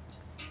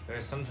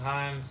there's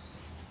sometimes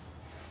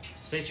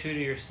stay true to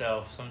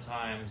yourself.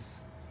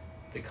 Sometimes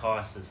the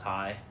cost is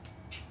high.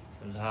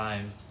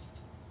 Sometimes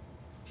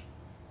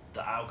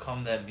the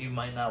outcome that you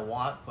might not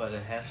want, but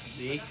it has to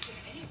be.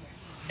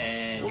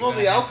 And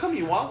the outcome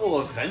you want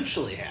will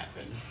eventually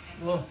happen.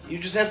 Well, you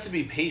just have to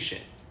be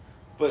patient,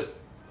 but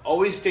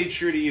always stay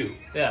true to you.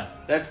 Yeah,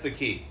 that's the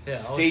key. Yeah,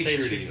 stay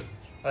true to you.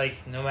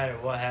 Like, no matter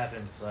what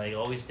happens, like,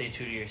 always stay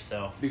true to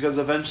yourself. Because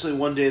eventually,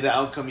 one day, the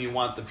outcome you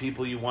want, the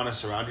people you want to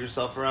surround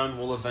yourself around,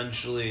 will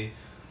eventually,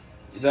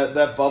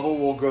 that bubble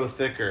will grow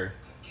thicker.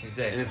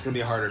 Exactly. And it's going to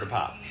be harder to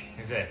pop.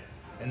 Exactly.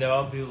 And there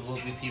will be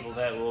people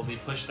that will be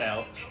pushed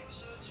out.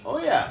 Oh,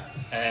 yeah.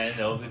 And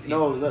there will be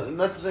people... No,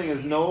 that's the thing,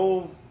 is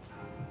no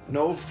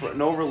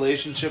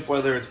relationship,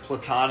 whether it's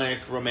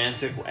platonic,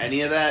 romantic,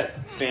 any of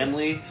that,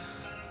 family,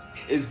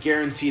 is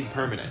guaranteed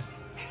permanent.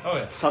 Oh,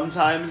 yeah.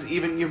 Sometimes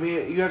even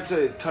you have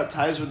to cut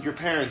ties with your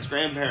parents,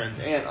 grandparents,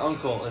 aunt,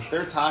 uncle. If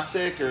they're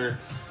toxic or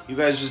you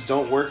guys just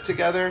don't work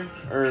together,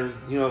 or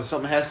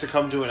something has to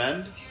come to an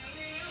end,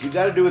 you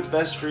got to do what's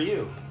best for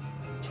you.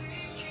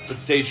 But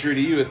stay true to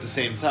you at the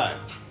same time.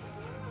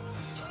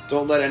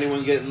 Don't let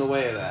anyone get in the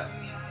way of that.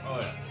 Oh,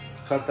 yeah.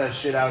 Cut that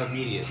shit out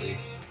immediately.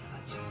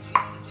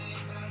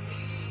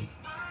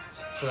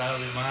 So that'll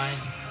be mine.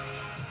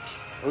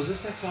 Was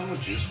this that song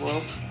with Juice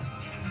WRLD?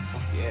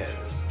 Fuck yeah, it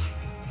is.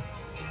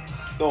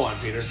 Go on,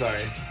 Peter.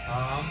 Sorry.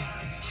 I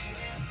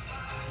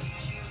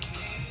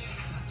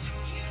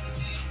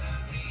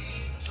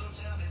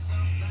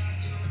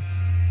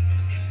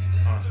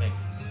don't think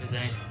there's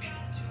anything.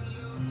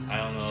 I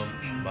don't know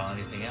about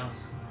anything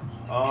else.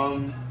 We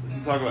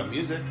can talk about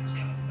music.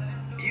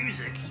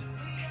 Music.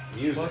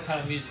 What kind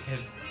of music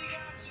have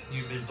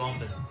you been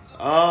bumping?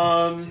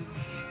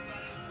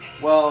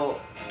 Well,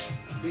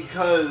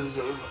 because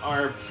of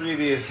our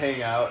previous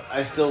hangout,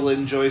 I still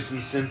enjoy some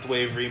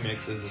synthwave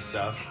remixes of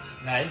stuff.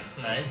 Nice.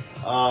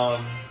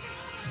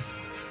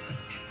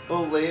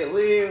 But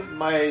lately,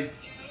 my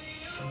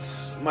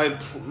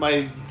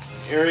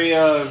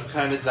area of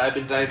kind of I've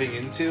been diving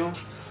into,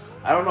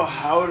 I don't know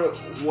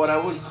what I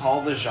would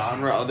call the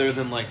genre other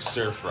than like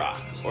surf rock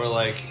or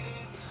like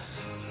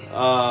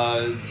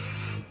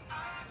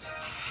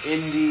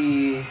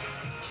indie,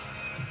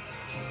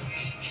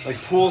 like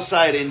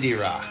poolside indie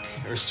rock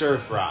or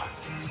surf rock,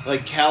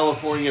 like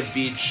California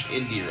beach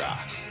indie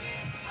rock.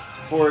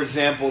 For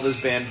example, this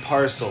band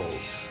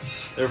Parcels.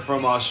 They're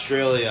from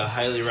Australia.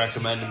 Highly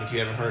recommend them if you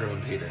haven't heard of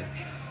them, Peter.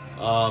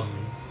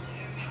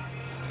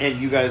 And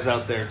you guys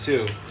out there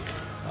too.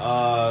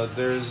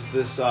 There's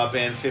this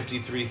band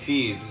 53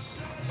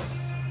 Thieves.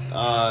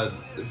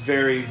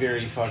 Very,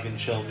 very fucking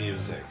chill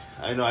music.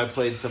 I know I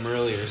played some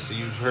earlier, so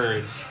you've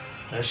heard.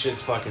 That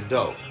shit's fucking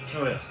dope.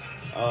 Oh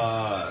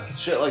yeah.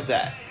 Shit like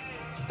that.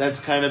 That's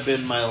kind of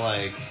been my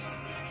like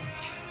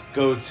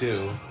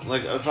go-to.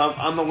 Like if I'm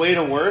on the way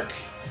to work,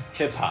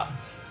 hip hop,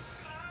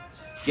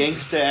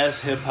 gangsta ass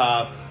hip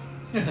hop,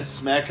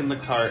 smacking the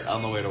cart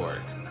on the way to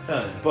work.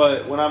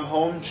 But when I'm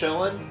home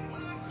chilling,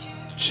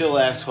 chill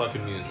ass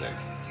fucking music.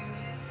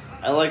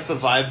 I like the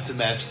vibe to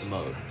match the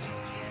mode.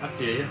 I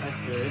feel you.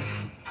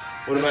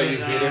 What about you,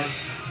 Peter?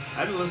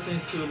 I've been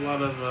listening to a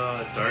lot of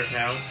Dark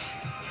House.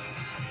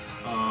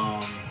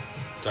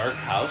 Dark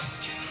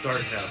House?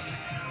 Dark House.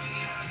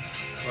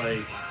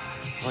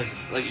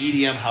 Like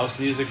EDM house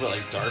music, but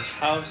like dark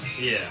house?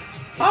 Yeah.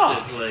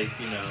 Ah.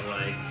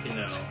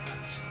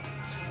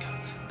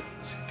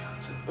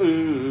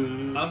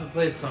 Ooh. I'll have to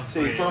play something. So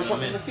you throw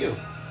something in the queue.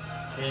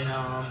 And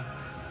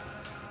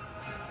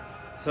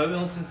so I've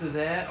been listening to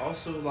that.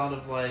 Also a lot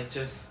of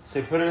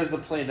So put it as the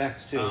play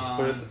next too.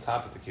 Put it at the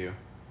top of the queue.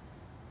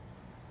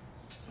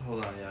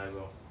 Hold on, yeah, I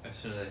will. As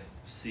soon as I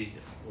see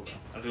it. Hold on.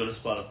 I'll go to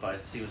Spotify,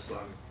 see what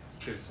song.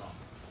 Good song.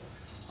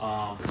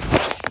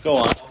 Go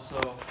on.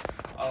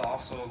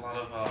 Also a lot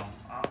of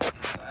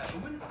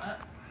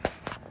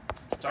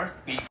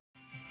dark beat.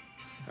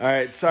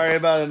 Alright, sorry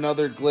about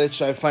another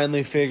glitch. I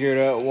finally figured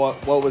out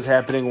what was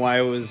happening, why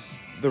it was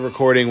the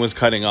recording was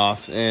cutting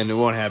off, and it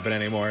won't happen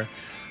anymore.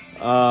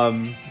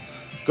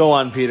 Go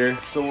on, Peter.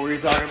 So what were you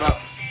talking about?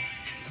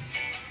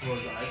 What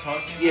was I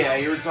talking about? Yeah,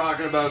 you were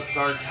talking about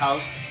Dark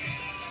House.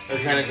 Or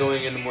kind of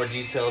going into more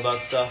detail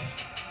about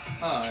stuff.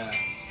 Oh, yeah.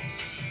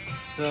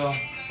 So,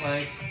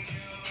 like...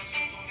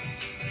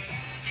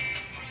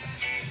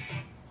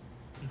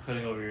 I'm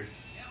cutting over your...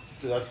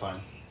 Dude, that's fine.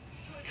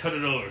 Cut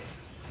it over.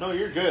 No,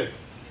 you're good.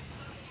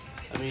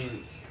 I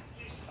mean,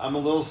 I'm a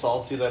little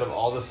salty that of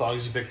all the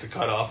songs you picked to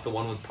cut off, the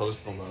one with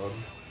Post Malone.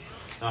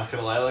 Not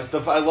gonna lie, like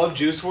I love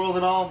Juice WRLD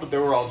and all, but they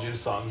were all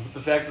Juice songs. But the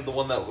fact that the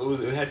one that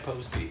it had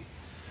Posty.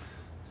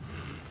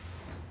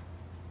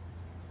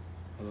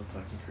 I love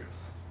fucking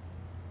Cruise.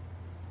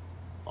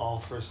 All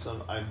for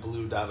some I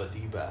Blue Daba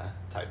Diba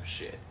type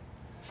shit.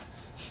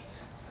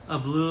 A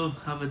blue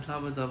Habba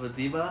Dabba Dabba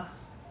Diba?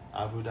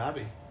 Abu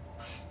Dhabi.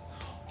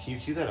 Can you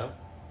cue that up?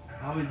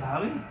 Abu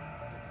Dhabi?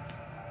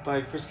 By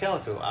Chris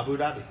Calico, Abu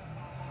Dhabi.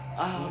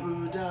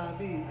 Abu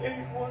Dhabi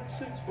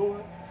 816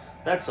 boy.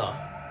 That song.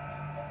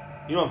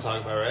 You know what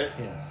I'm talking about, right?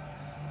 Yes.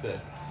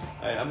 Good.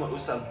 Alright, I'm gonna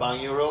Ustad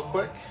bang you real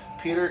quick.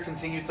 Peter,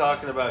 continue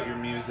talking about your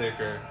music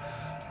or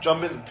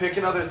jump in, pick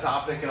another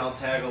topic and I'll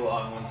tag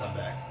along once I'm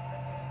back.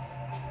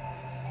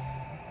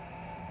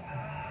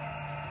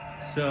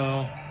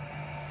 So,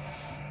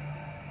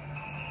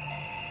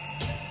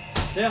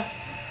 yeah,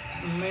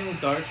 mainly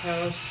Dark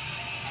House,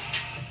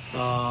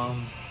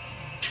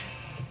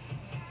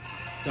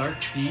 dark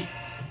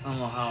beats. I don't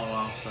know how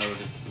else I would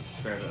just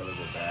describe it other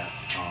than that.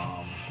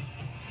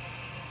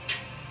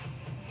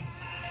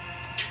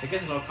 I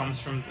guess it all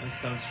stems from the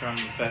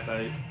fact that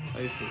I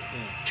used to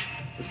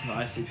listen to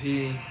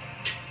ICP,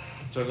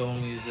 juggle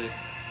music,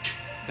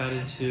 got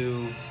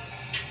into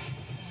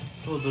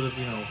a little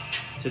bit of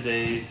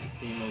today's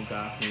emo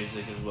goth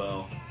music as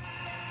well,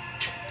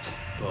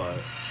 but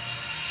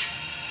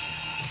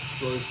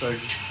slowly started.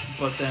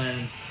 But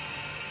then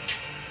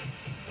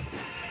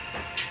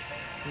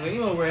the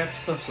emo rap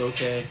stuff's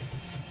okay,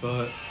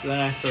 but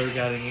then I started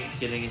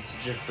getting into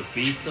just the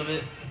beats of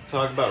it.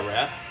 Talk about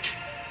rap?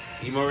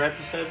 Emo rap,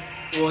 you said?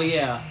 Well,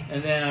 yeah,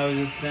 and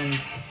then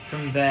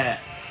from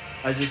that,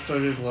 I just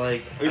started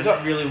I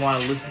didn't really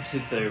want to listen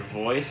to their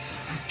voice.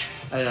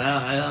 I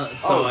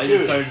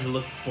just started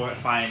to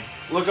find.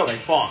 Look up like,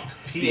 funk.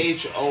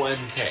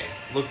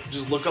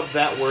 PHONK. Look up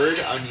that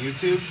word on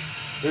YouTube.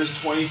 There's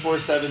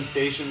 24/7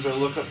 stations, or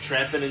look up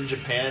Trappin' in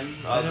Japan.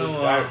 I know, This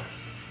guy.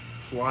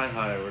 Fly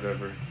High or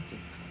whatever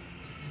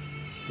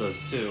does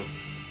too.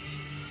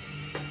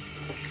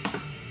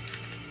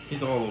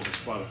 He's all over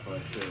Spotify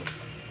too.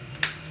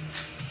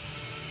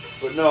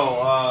 But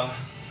no,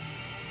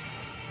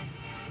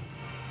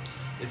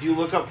 if you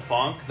look up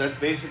funk, that's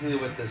basically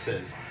what this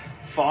is.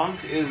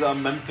 Funk is a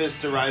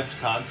Memphis-derived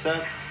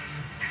concept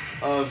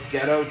of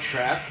ghetto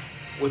trap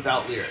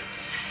without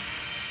lyrics.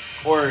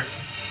 Or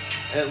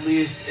at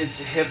least it's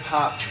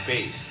hip-hop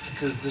based,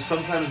 because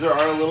sometimes there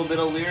are a little bit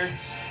of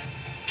lyrics,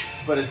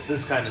 but it's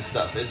this kind of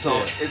stuff. It's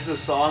a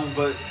song,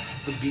 but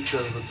the beat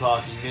does the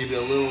talking.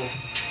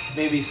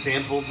 Maybe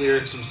sampled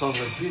lyrics from songs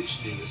like bitch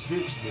nigga,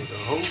 snitch nigga,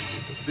 hoe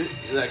nigga,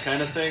 bitch, that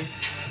kind of thing.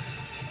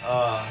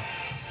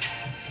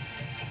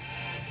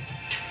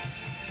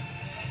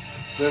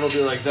 Then it'll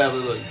be like that,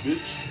 it'll be like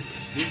bitch,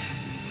 snitch,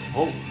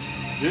 hoe,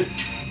 bitch,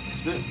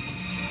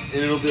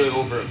 and it'll be like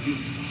over a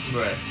beat.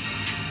 Right.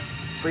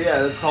 But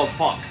yeah, that's called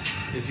funk.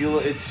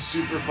 It's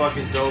super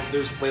fucking dope.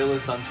 There's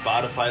playlists on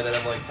Spotify that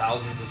have like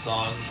thousands of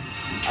songs.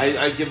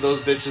 I give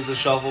those bitches a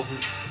shuffle.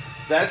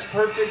 That's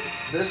perfect.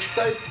 This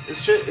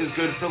shit is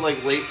good for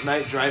like late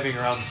night driving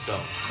around Stone.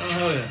 Oh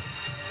hell yeah.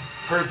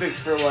 Perfect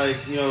for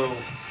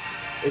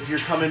if you're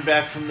coming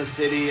back from the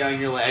city on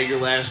your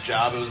last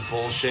job, it was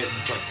bullshit, and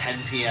it's like 10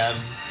 p.m.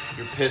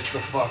 You're pissed the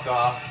fuck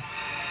off.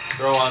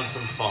 Throw on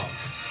some funk.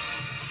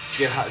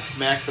 Get hot,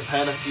 smack the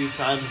pen a few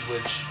times.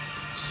 Which,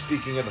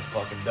 speaking of the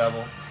fucking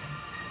devil,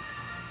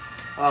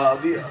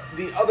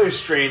 the other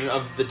strain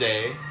of the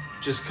day,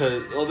 just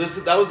cause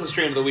that was the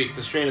strain of the week.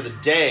 The strain of the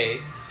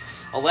day.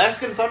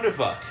 Alaskan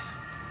Thunderfuck.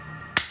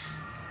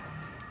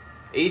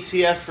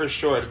 ATF for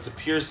short. It's a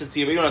pure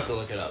sativa. You don't have to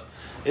look it up.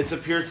 It's a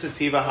pure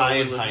sativa high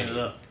and piney.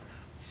 You're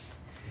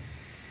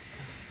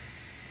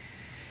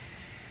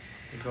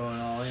going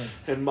all in.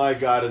 And my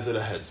God, is it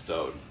a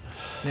headstone.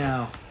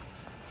 Now,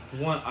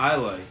 one I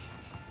like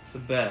the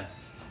best.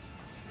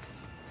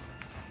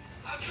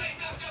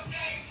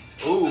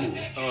 Ooh.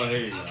 Oh,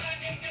 here you go.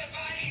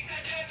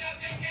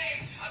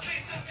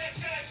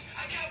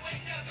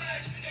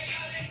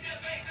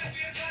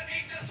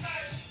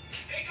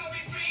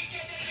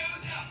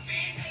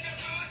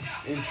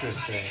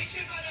 Interesting.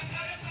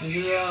 This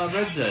is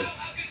Red Zed.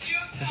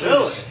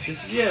 Really?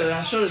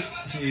 I showed it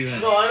to you.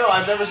 No, I know.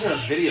 I've never seen a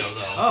video,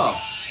 though.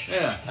 Oh,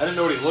 yeah. I didn't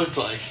know what he looked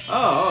like.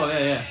 Oh,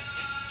 yeah.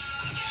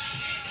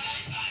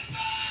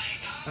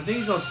 I think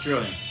he's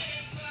Australian.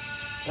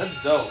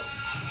 That's dope.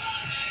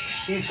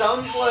 He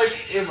sounds like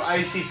if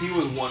ICP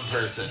was one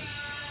person.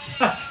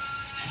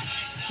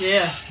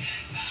 Yeah.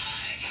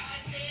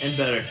 And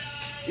better.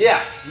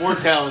 Yeah, more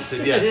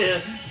talented,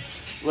 yes.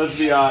 Let's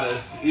be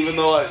honest. Even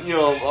though,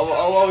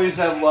 I'll always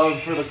have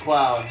love for the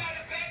clown.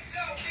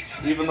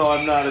 Even though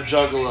I'm not a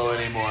juggalo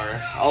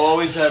anymore. I'll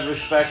always have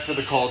respect for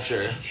the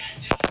culture.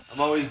 I'm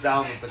always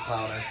down with the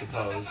clown, I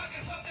suppose.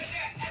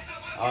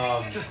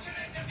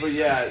 But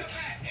yeah,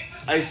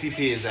 ICP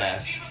is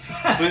ass.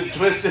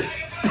 Twisted,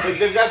 like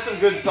they've got some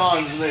good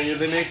songs and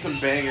they make some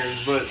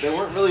bangers, but they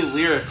weren't really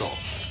lyrical.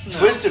 No.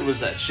 Twisted was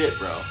that shit,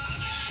 bro.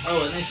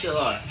 Oh, and they still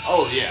are.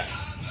 Oh yeah,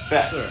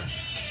 facts. Sure.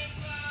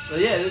 But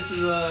yeah, this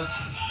is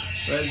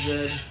Red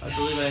Zed. I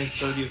believe I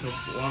showed you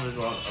one of his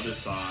other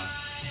songs.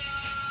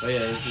 But yeah,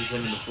 this is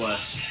him in the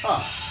flesh.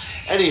 Huh.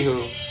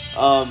 Anywho,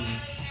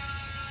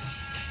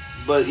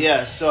 but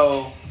yeah,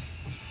 so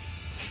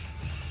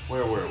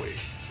where were we?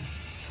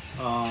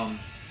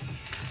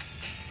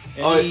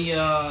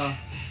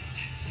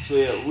 So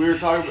yeah, we were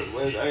talking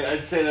about,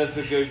 I'd say that's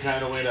a good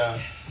kind of way to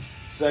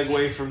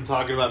segue from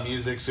talking about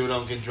music so we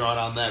don't get drawn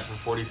on that for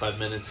 45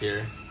 minutes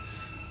here.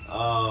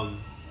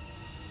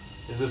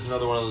 Is this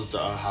another one of those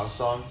house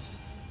songs?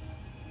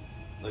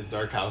 Like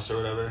Dark House or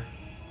whatever?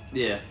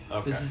 Yeah.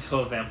 Okay. This is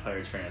called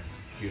Vampire Trance.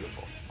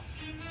 Beautiful.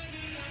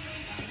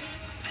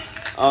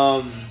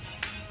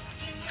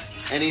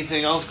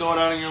 Anything else going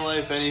on in your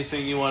life?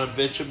 Anything you want to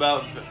bitch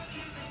about?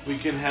 We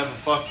can have a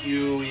fuck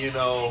you,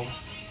 Fuck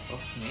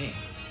me.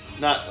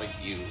 Not like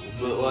you,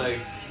 but like...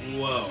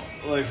 Whoa.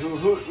 Like,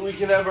 who we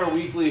can have our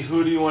weekly,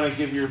 who do you want to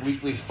give your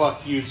weekly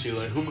fuck you to?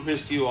 Like, who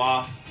pissed you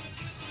off?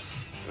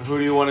 Or who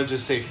do you want to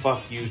just say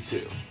fuck you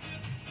to?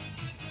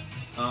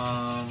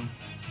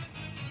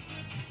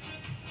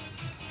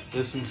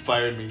 This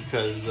inspired me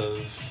because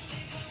of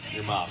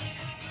your mom.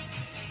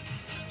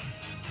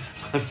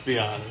 Let's be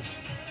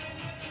honest.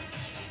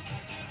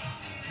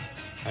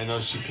 I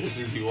know she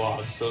pisses you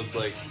off, so it's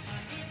like,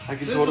 I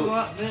can totally...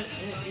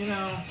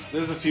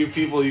 There's a few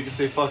people you could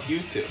say fuck you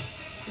to.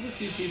 There's a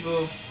few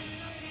people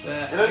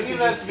that... It doesn't even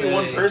have to be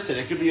one person.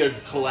 It could be a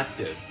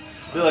collective.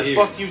 Be like,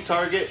 fuck you,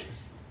 Target.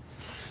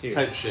 Here.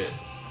 Type shit.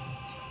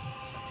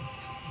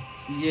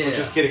 Yeah. I'm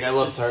just kidding. I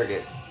love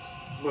Target.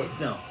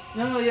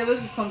 No, yeah,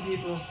 there's just some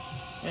people.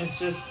 And it's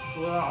just,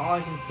 well, all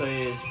I can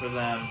say is for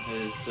them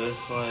is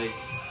just like...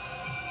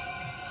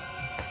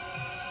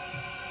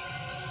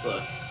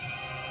 Look.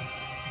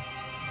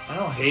 I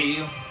don't hate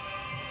you.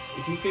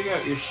 If you figure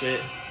out your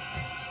shit...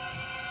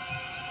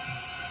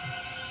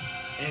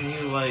 and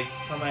you, like,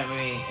 come at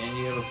me and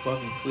you have a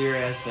fucking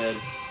clear-ass head,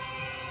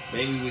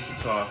 maybe we can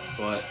talk,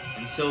 but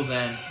until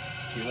then,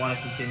 if you want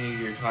to continue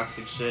your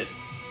toxic shit,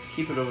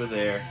 keep it over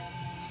there.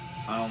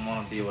 I don't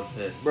want to deal with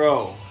it.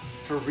 Bro,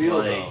 for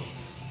real though.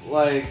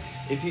 Like...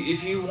 If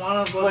you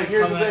want to... Like,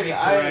 here's the thing.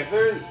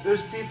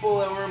 There's people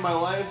that were in my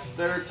life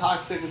that are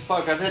toxic as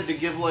fuck. I've had to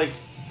give, like,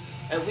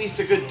 at least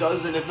a good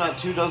dozen, if not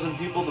 2 dozen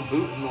people the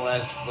boot in the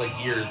last, like,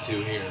 year or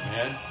two here,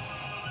 man.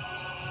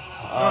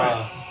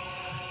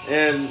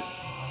 And...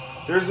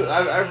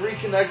 I've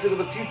reconnected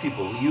with a few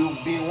people, you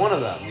being one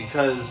of them,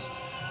 because,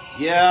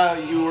 yeah,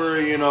 you were,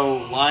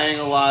 lying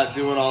a lot,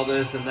 doing all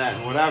this and that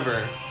and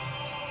whatever,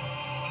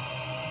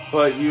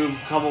 but you've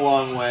come a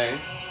long way.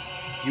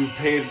 You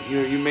paid,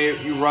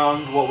 you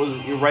wronged what was,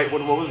 you right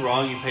what was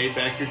wrong, you paid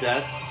back your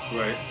debts.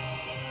 Right.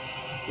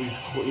 We,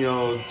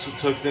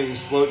 took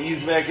things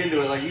eased back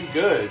into it, like, you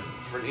good,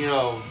 for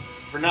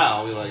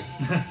now, we like,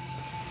 I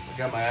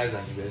got my eyes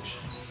on you, bitch.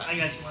 I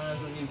got my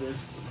eyes on you,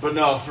 bitch. But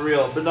no, for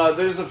real. But no,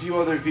 there's a few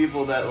other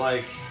people that,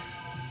 like...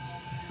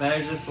 That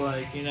are just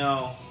like, you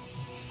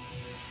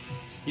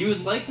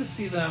would like to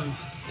see them...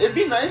 It'd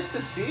be nice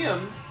to see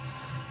them,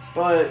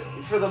 but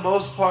for the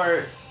most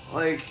part,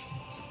 like...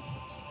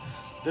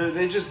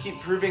 They just keep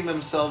proving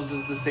themselves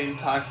as the same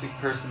toxic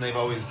person they've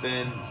always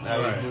been. I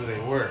always knew they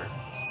were.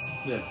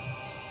 Yeah.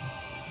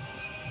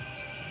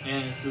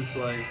 And it's just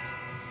like...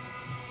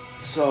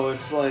 So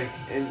it's like...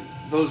 And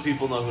those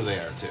people know who they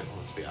are, too.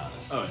 Let's be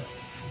honest. Oh, yeah.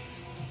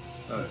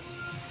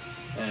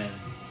 And,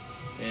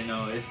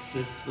 it's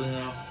just,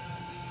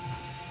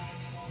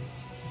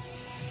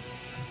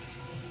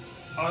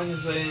 all I can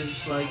say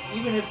is, like,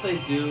 even if they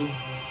do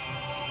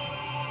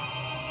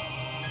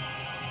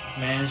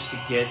manage to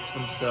get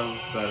themselves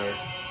better,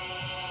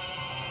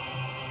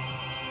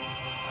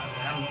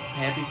 I'm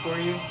happy for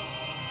you.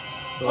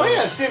 Oh,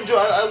 yeah, same, too.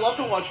 I love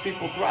to watch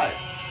people thrive.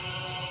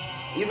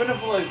 Even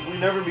if, like, we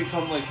never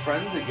become, like,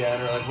 friends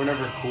again, or, like, we're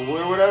never cool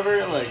or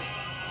whatever, like...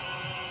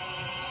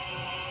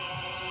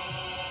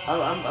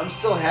 I'm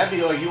still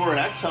happy, like, you were an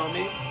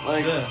ex-homie.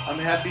 Like, yeah. I'm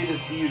happy to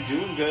see you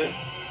doing good.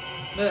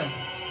 Yeah.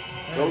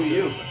 Go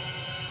you.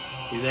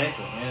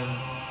 Exactly.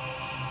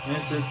 And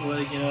it's just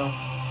like,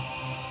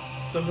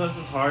 sometimes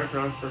it's hard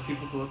for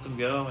people to let them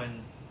go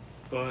and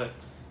go ahead.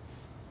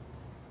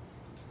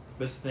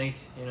 Just think,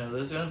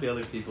 there's going to be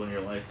other people in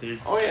your life.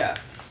 Oh, yeah.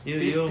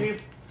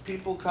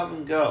 People come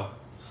and go.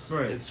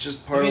 Right. It's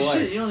just part of life.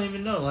 Shit, you don't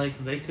even know.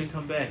 Like, they could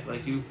come back.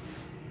 Like,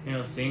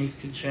 things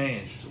could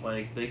change.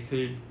 Like, they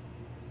could...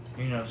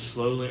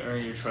 slowly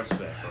earn your trust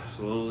back, or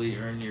slowly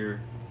earn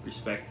your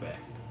respect back.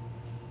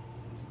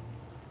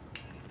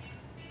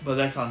 But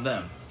that's on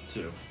them,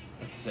 too,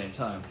 at the same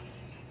time.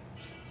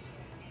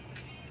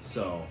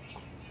 So,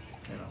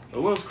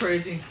 the world's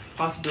crazy.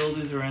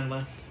 Possibilities are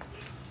endless.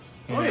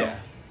 You know? Yeah.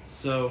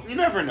 So You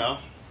never know.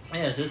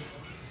 yeah, just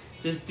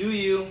do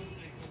you.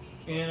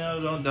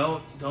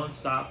 Don't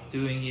stop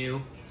doing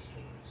you.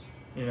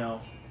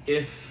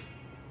 If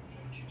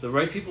the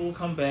right people will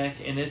come back,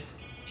 and if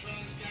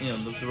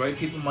the right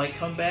people might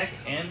come back,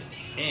 and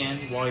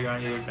while you're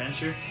on your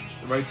adventure,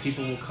 the right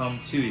people will come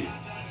to you.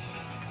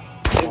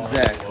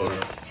 Exactly.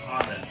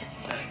 On that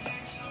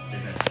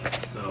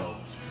adventure. So.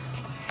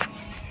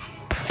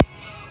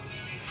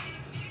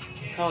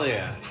 Hell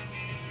yeah.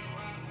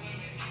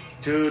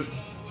 Dude,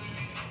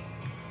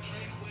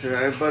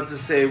 I was about to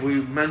say,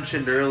 we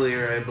mentioned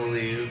earlier, I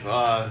believe,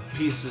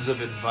 pieces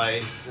of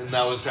advice, and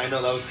that was kind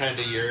of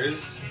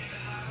yours.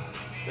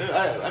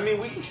 I mean,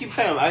 we can keep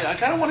I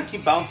kind of want to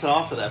keep bouncing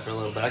off of that for a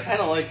little bit. I kind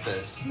of like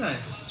this. Nice.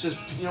 Just,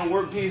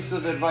 word pieces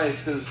of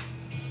advice, because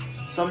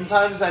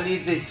sometimes I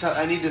need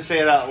to say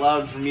it out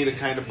loud for me to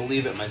kind of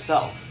believe it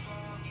myself.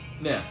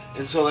 Yeah.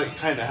 And so that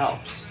kind of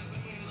helps.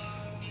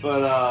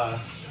 But,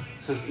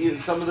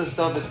 because some of the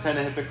stuff, it's kind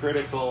of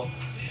hypocritical.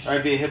 Or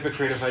I'd be a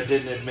hypocrite if I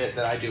didn't admit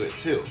that I do it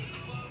too.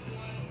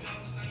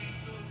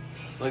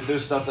 Like,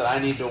 there's stuff that I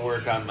need to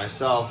work on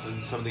myself,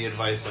 and some of the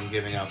advice I'm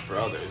giving out for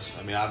others.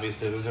 I mean,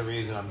 obviously, there's a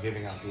reason I'm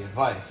giving out the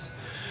advice.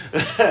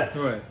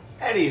 Right.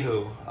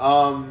 Anywho,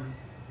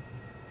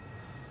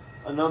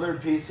 another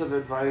piece of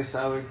advice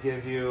I would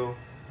give you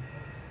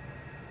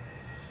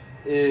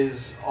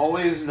is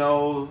always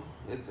know,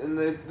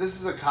 this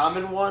is a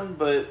common one,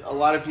 but a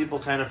lot of people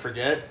kind of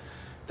forget,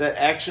 that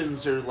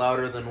actions are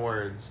louder than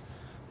words.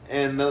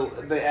 And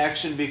the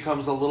action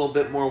becomes a little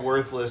bit more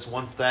worthless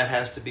once that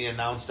has to be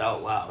announced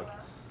out loud.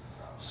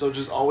 So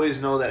just always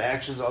know that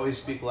actions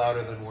always speak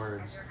louder than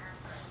words.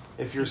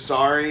 If you're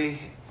sorry,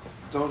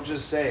 don't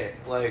just say it.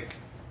 Like,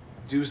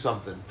 do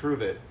something.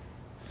 Prove it.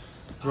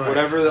 Right.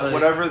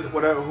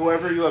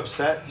 Whoever you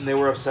upset and they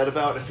were upset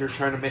about, if you're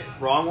trying to make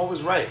wrong what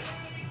was right.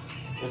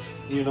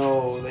 If,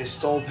 they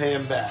stole, pay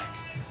them back.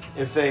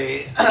 If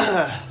they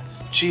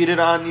cheated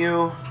on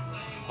you,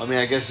 I mean,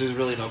 I guess there's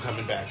really no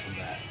coming back from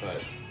that,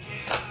 but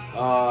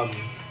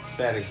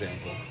bad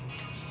example.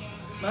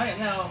 Right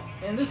now,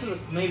 and this is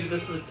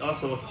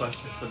also a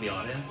question for the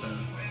audience, and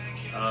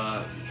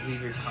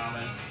leave your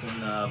comments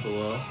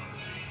below,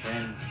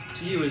 and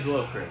to you as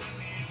well, Chris.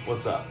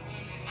 What's up?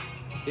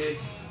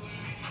 If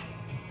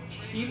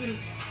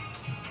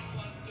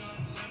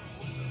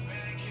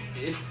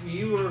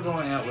you were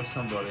going out with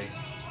somebody,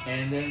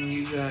 and then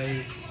you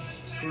guys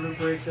sort of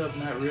break up,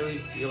 not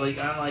really, like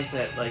on like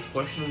that, like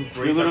questionable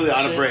breakup. You're literally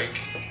on shit. a break.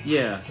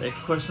 Yeah, like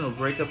questionable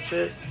breakup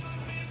shit.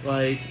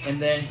 Like,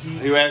 and then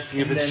Are you asking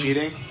if it's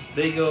cheating?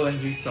 They go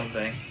and do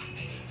something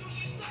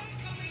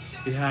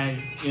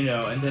behind,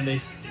 and then they,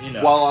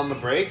 While on the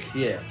break?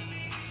 Yeah.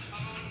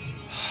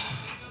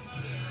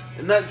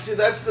 And that's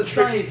the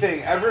tricky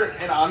thing.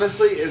 And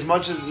honestly, as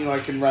much as, I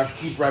can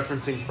keep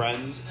referencing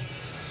Friends,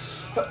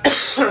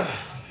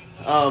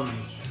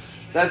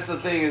 that's the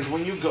thing is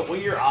when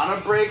you're on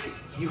a break,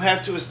 you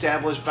have to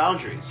establish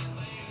boundaries.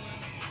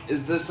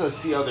 Is this a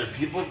see other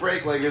people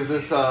break? Like, is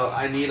this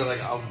I need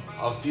a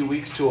few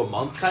weeks to a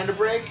month kind of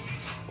break?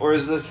 Or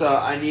is this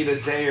I need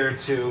a day or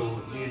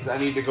two, I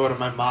need to go to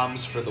my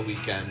mom's for the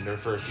weekend or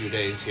for a few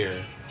days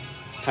here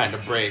kind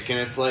of break? And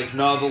it's like,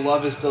 no, the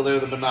love is still there,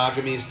 the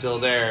monogamy is still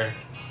there.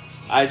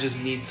 I just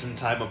need some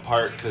time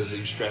apart because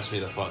you stress me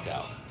the fuck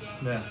out.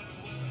 Yeah.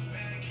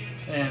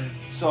 And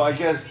so I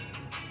guess,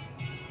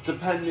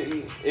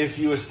 depending if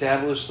you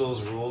establish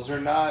those rules or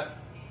not,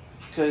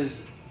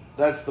 because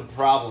that's the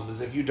problem,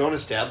 is if you don't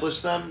establish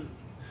them,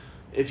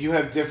 if you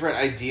have different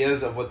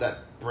ideas of what that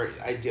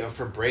idea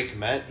for break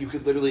meant, you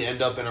could literally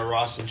end up in a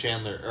Ross and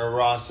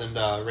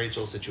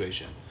Rachel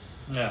situation.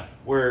 Yeah.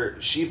 Where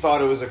she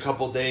thought it was a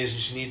couple days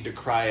and she needed to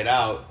cry it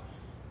out.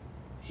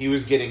 He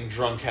was getting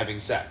drunk having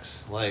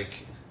sex.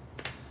 Like,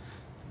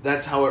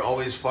 that's how it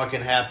always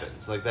fucking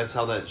happens. Like, that's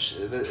how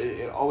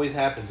it always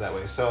happens that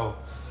way. So,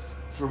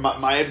 for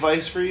my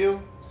advice for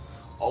you,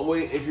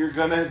 always, if you're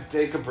gonna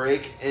take a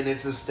break and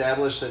it's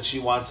established that she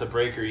wants a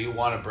break or you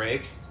want a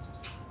break,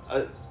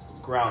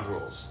 ground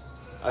rules.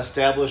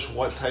 Establish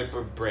what type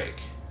of break.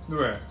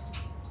 Right.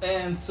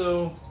 And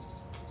so,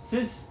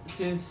 since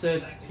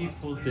said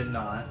people did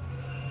not,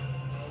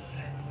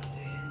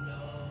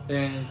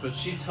 but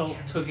she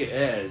took it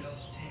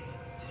as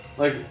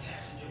like,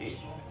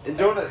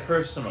 don't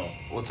personal.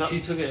 What's up? She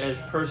took it as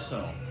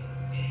personal.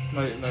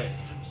 Like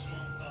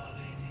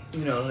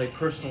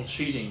personal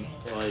cheating,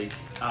 like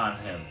on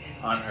her,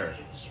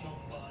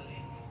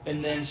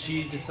 and then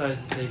she decides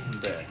to take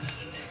him back.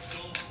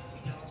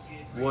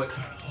 What?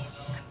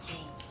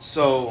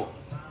 So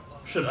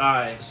should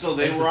I? So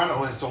they were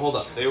on. So hold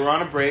up. They were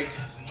on a break.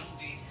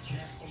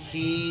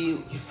 He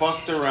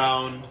fucked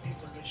around.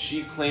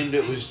 She claimed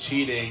it was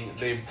cheating.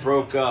 They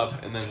broke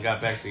up and then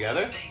got back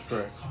together.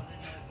 Correct.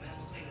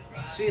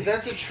 See,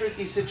 that's a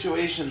tricky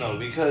situation though,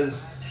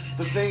 because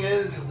the thing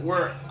is,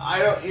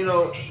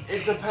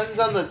 it depends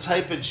on the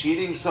type of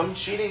cheating. Some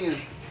cheating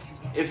is,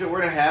 if it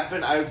were to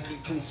happen, I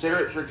could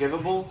consider it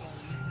forgivable,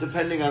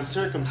 depending on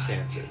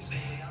circumstances.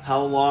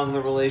 how long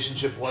the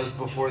relationship was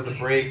before the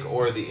break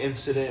or the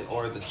incident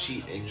or the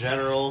cheat in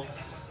general.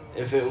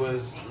 If it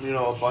was,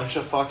 a bunch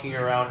of fucking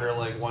around or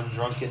like one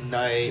drunken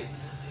night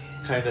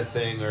kind of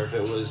thing, or if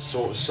it was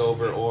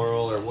sober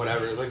oral or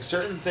whatever, like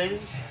certain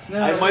things,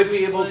 I might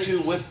be able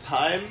to, with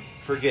time,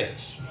 forgive.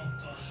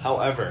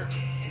 However,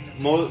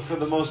 for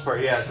the most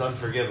part, yeah, it's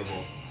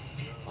unforgivable.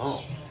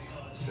 Oh,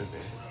 that's good,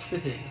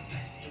 babe.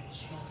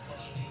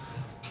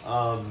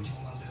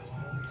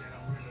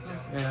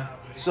 Yeah.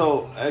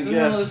 So I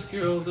guess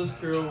this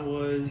girl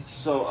was.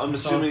 So I'm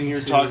assuming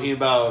you're talking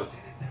about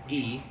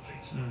E.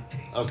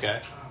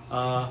 Okay.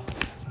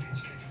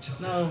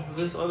 No,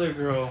 this other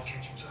girl.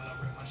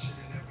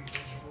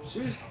 She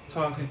was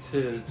talking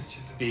to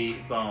B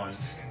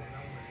Bones,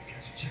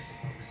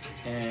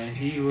 and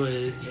he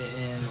would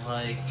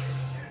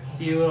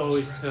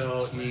always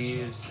tell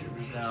Eve,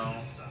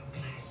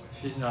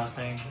 she's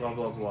nothing, blah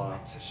blah blah.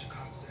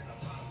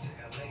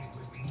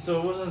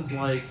 So it wasn't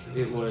like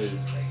it was.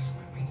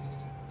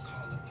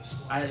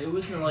 It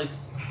wasn't like,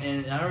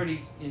 and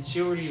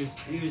she already was.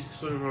 He was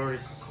sort of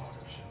already.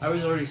 I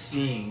was already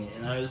seeing it,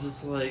 and I was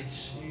just like,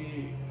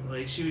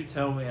 she would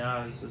tell me, and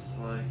I was just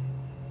like,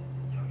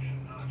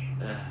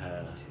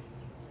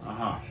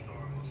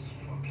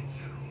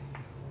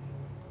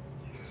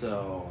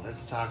 So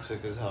that's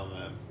toxic as hell,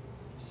 man.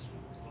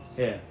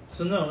 Yeah.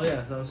 So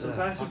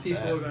toxic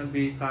people are going to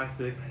be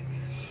toxic.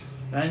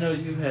 And I know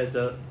you've had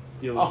to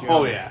deal with your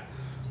own.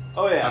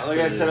 Oh yeah. Like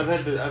I said,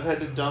 I've had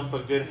to dump a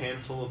good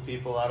handful of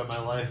people out of my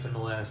life in the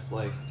last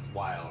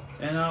while.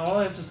 And all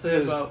I have to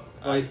say about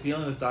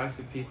dealing with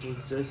toxic people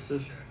is just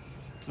as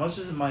much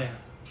as it might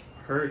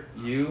hurt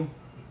you,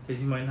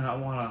 because you might not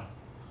want to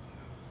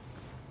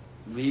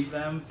leave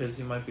them because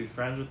you might be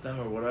friends with them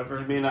or whatever.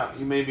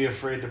 You may be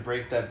afraid to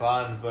break that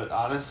bond, but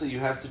honestly, you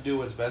have to do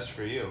what's best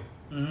for you.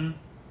 Mm-hmm.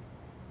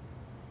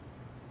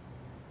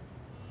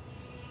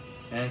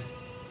 And it's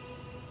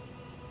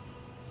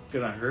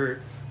gonna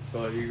hurt,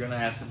 but you're gonna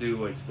have to do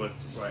what's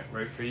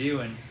right for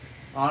you, and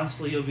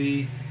honestly, you'll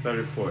be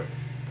better for it.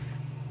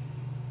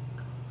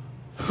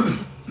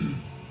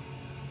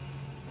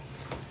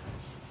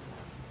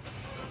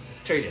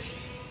 Trade it.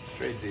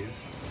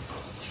 Tradesies.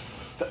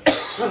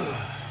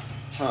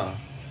 Huh.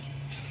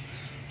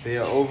 But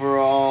yeah,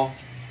 overall,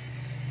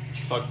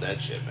 fuck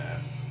that shit,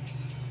 man.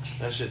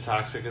 That shit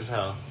toxic as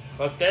hell.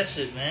 Fuck that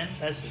shit, man.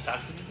 That shit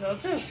toxic as hell,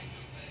 too.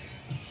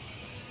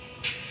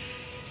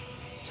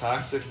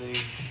 Toxic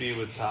needs to be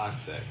with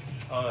toxic.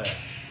 Oh,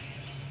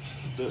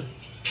 yeah.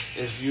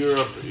 If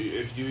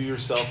you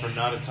yourself are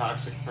not a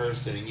toxic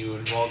person and you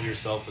involve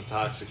yourself with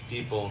toxic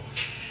people,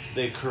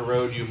 they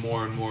corrode you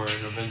more and more,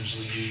 and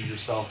eventually you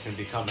yourself can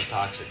become a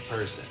toxic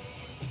person.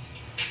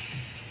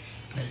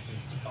 This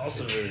is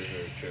also very,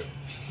 very true.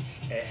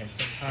 And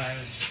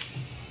sometimes...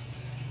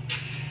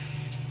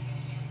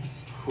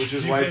 Which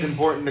is why it's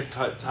important to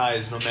cut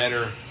ties no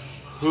matter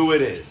who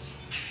it is.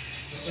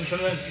 And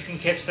sometimes you can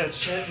catch that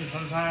shit, and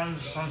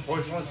sometimes,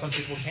 unfortunately, some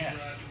people can't.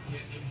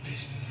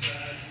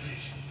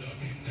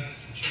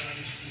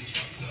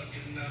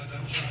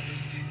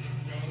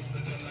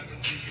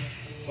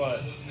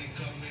 But...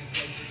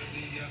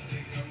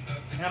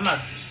 And I'm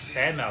not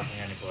bad-mouthing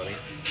anybody.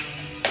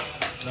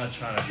 I'm not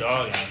trying to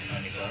dog on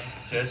anybody.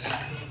 Just...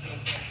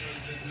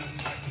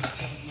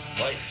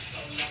 life.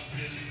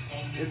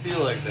 It'd be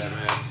like that,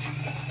 man.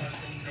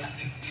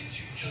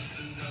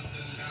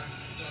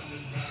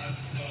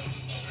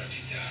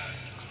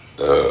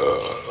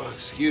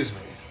 Excuse me.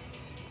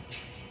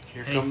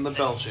 Here come the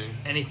belching.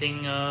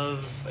 Anything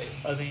of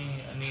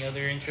any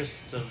other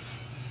interests of?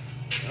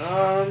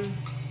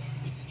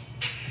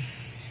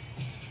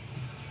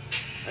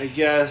 I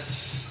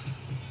guess.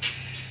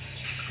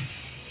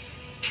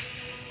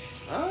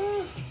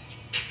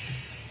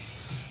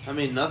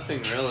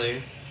 Nothing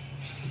really.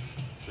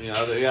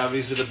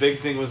 Obviously the big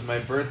thing was my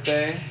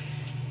birthday,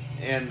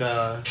 and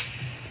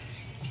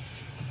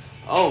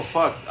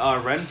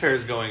Ren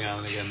Fair's going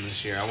on again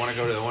this year. I want to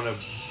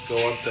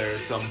go up there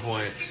at some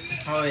point.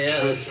 Oh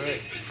yeah, that's right.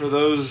 For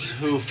those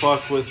who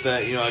fuck with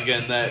that,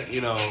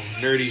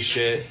 nerdy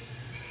shit.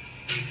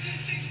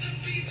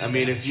 I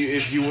mean, if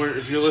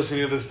you're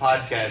listening to this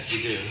podcast,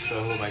 you do.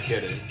 So who am I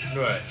kidding?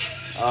 Right.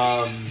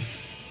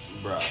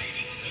 Bruh.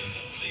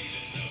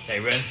 Hey,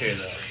 Ren Fair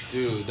though.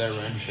 Dude, that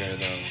Ren Fair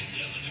though.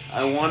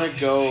 I want to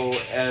go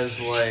as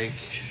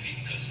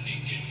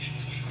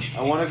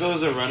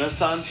a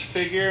Renaissance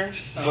figure,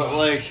 but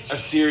like a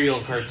serial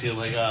cartoon,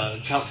 like a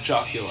Count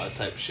Chocula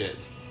type shit.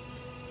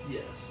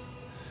 Yes.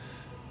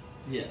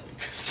 Yes.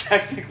 Because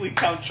technically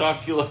Count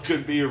Chocula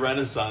could be a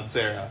Renaissance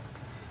era.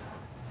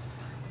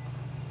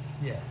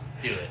 Yes,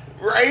 do it.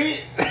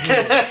 Right?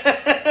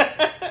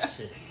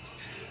 Shit.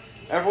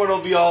 Everyone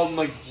will be all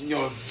in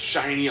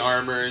shiny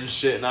armor and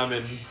shit, and I'm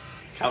in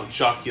Count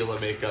Chocula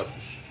makeup.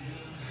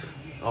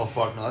 Oh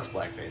fuck, no, that's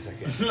blackface, I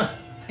can't do that.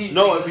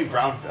 No, it'd be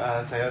brown.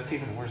 That's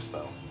even worse,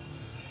 though.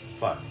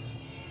 Fuck.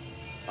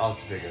 I'll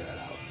have to figure that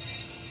out.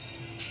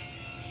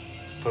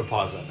 Put a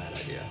pause on that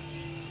idea.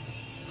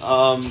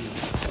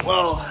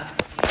 Well,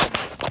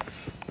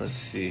 let's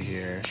see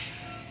here.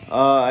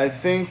 I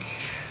think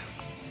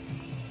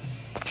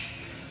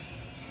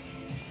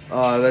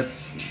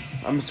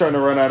I'm starting to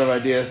run out of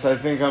ideas, so I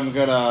think I'm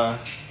gonna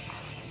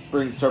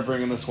start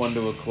bringing this one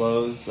to a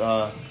close.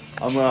 I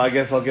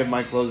guess I'll give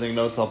my closing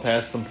notes. I'll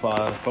pass the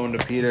phone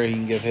to Peter. He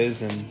can give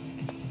his and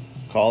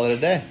call it a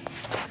day.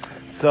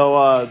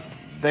 So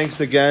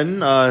thanks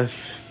again.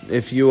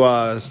 If you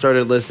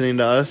started listening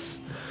to us,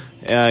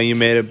 you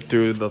made it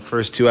through the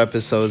first 2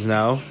 episodes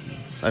now.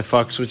 I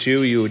fucks with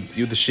you.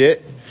 You the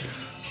shit.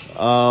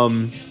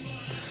 And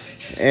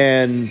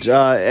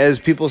as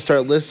people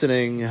start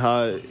listening,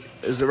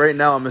 right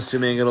now I'm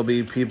assuming it'll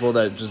be people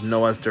that just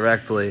know us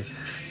directly.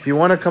 If you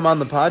want to come on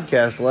the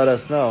podcast, let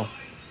us know.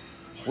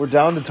 We're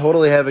down to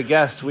totally have a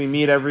guest. We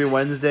meet every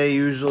Wednesday,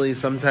 usually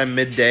sometime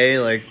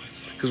midday,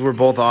 because we're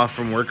both off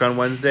from work on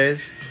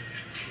Wednesdays.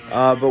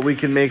 But we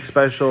can make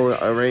special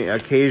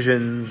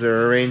occasions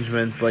or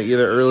arrangements, like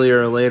either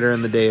earlier or later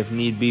in the day if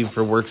need be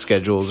for work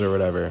schedules or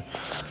whatever.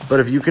 But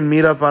if you can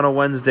meet up on a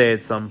Wednesday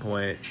at some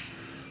point,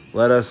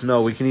 let us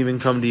know. We can even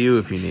come to you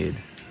if you need.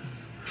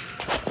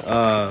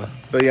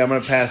 But yeah, I'm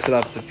going to pass it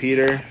off to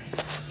Peter.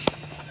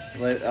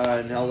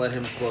 And I'll let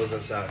him close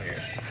us out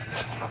here.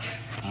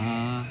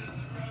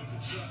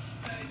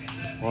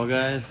 Well,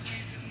 guys,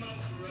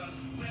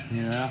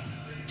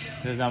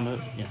 there's not much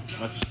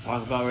to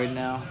talk about right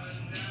now.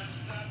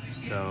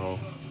 So I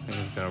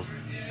think I'm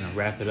gonna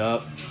wrap it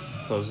up,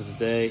 close it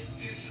today.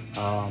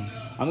 I'm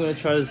gonna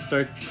try to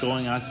start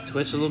going on to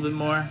Twitch a little bit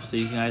more, so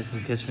you guys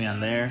can catch me on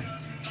there.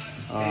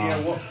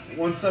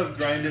 Once I've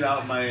grinded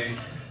out my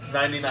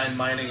 99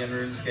 mining in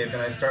RuneScape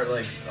and I start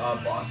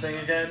bossing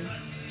again,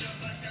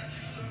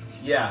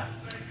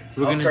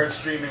 I'll start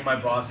streaming my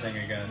bossing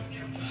again.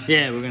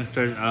 Yeah, we're gonna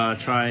start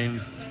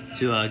trying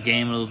to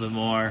game a little bit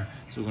more,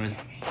 so we're gonna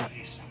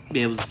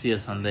be able to see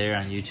us on there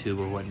on YouTube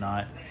or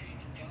whatnot.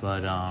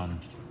 But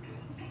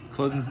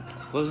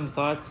closing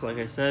thoughts, like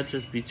I said,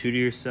 just be true to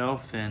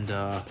yourself and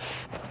don't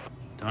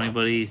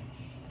anybody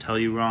tell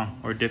you wrong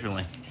or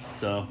differently.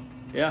 So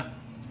yeah,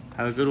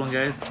 have a good one,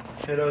 guys.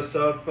 Hit us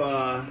up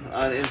on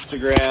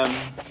Instagram,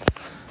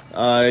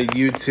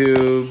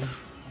 YouTube.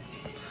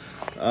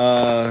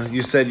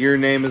 You said your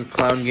name is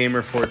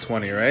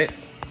ClownGamer420, right?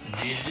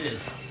 Indeed it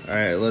is. All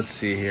right, let's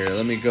see here.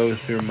 Let me go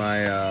through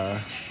my.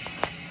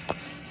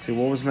 See,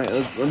 what was my?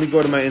 Let me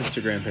go to my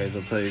Instagram page.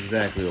 I'll tell you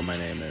exactly what my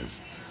name is.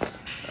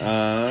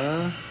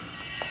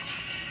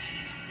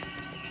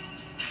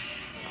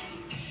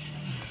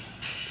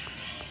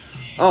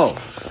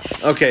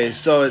 Okay.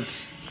 So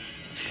it's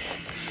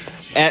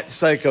at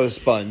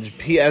PsychoSponge.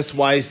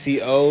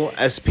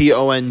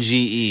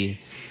 PsychoSponge.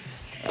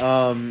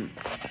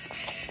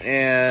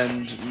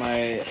 And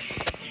my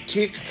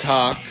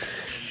TikTok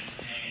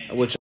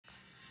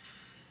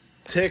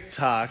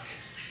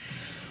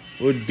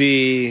would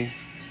be.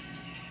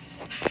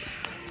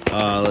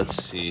 Let's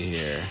see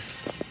here.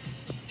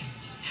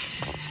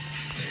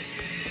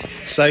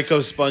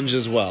 PsychoSponge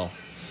as well.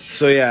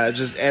 So yeah,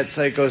 just at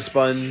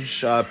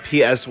PsychoSponge,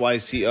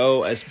 PsychoSponge.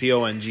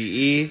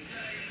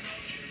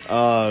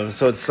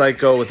 So it's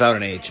Psycho without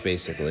an H,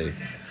 basically.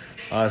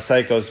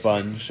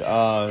 PsychoSponge,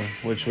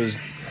 which was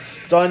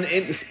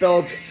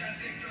spelled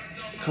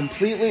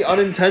completely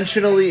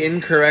unintentionally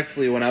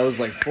incorrectly when I was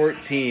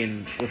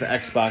 14 with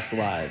Xbox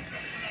Live.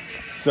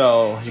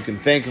 So you can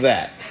thank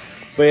that.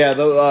 But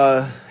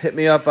yeah, hit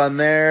me up on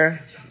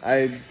there.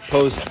 I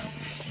post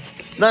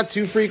not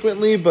too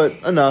frequently, but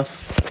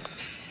enough.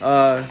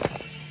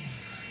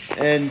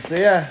 And so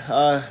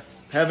yeah,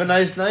 have a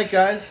nice night,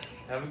 guys.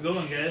 Have a good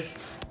one, guys.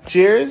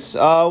 Cheers.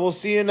 We'll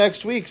see you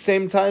next week.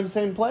 Same time,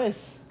 same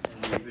place.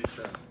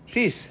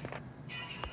 Peace.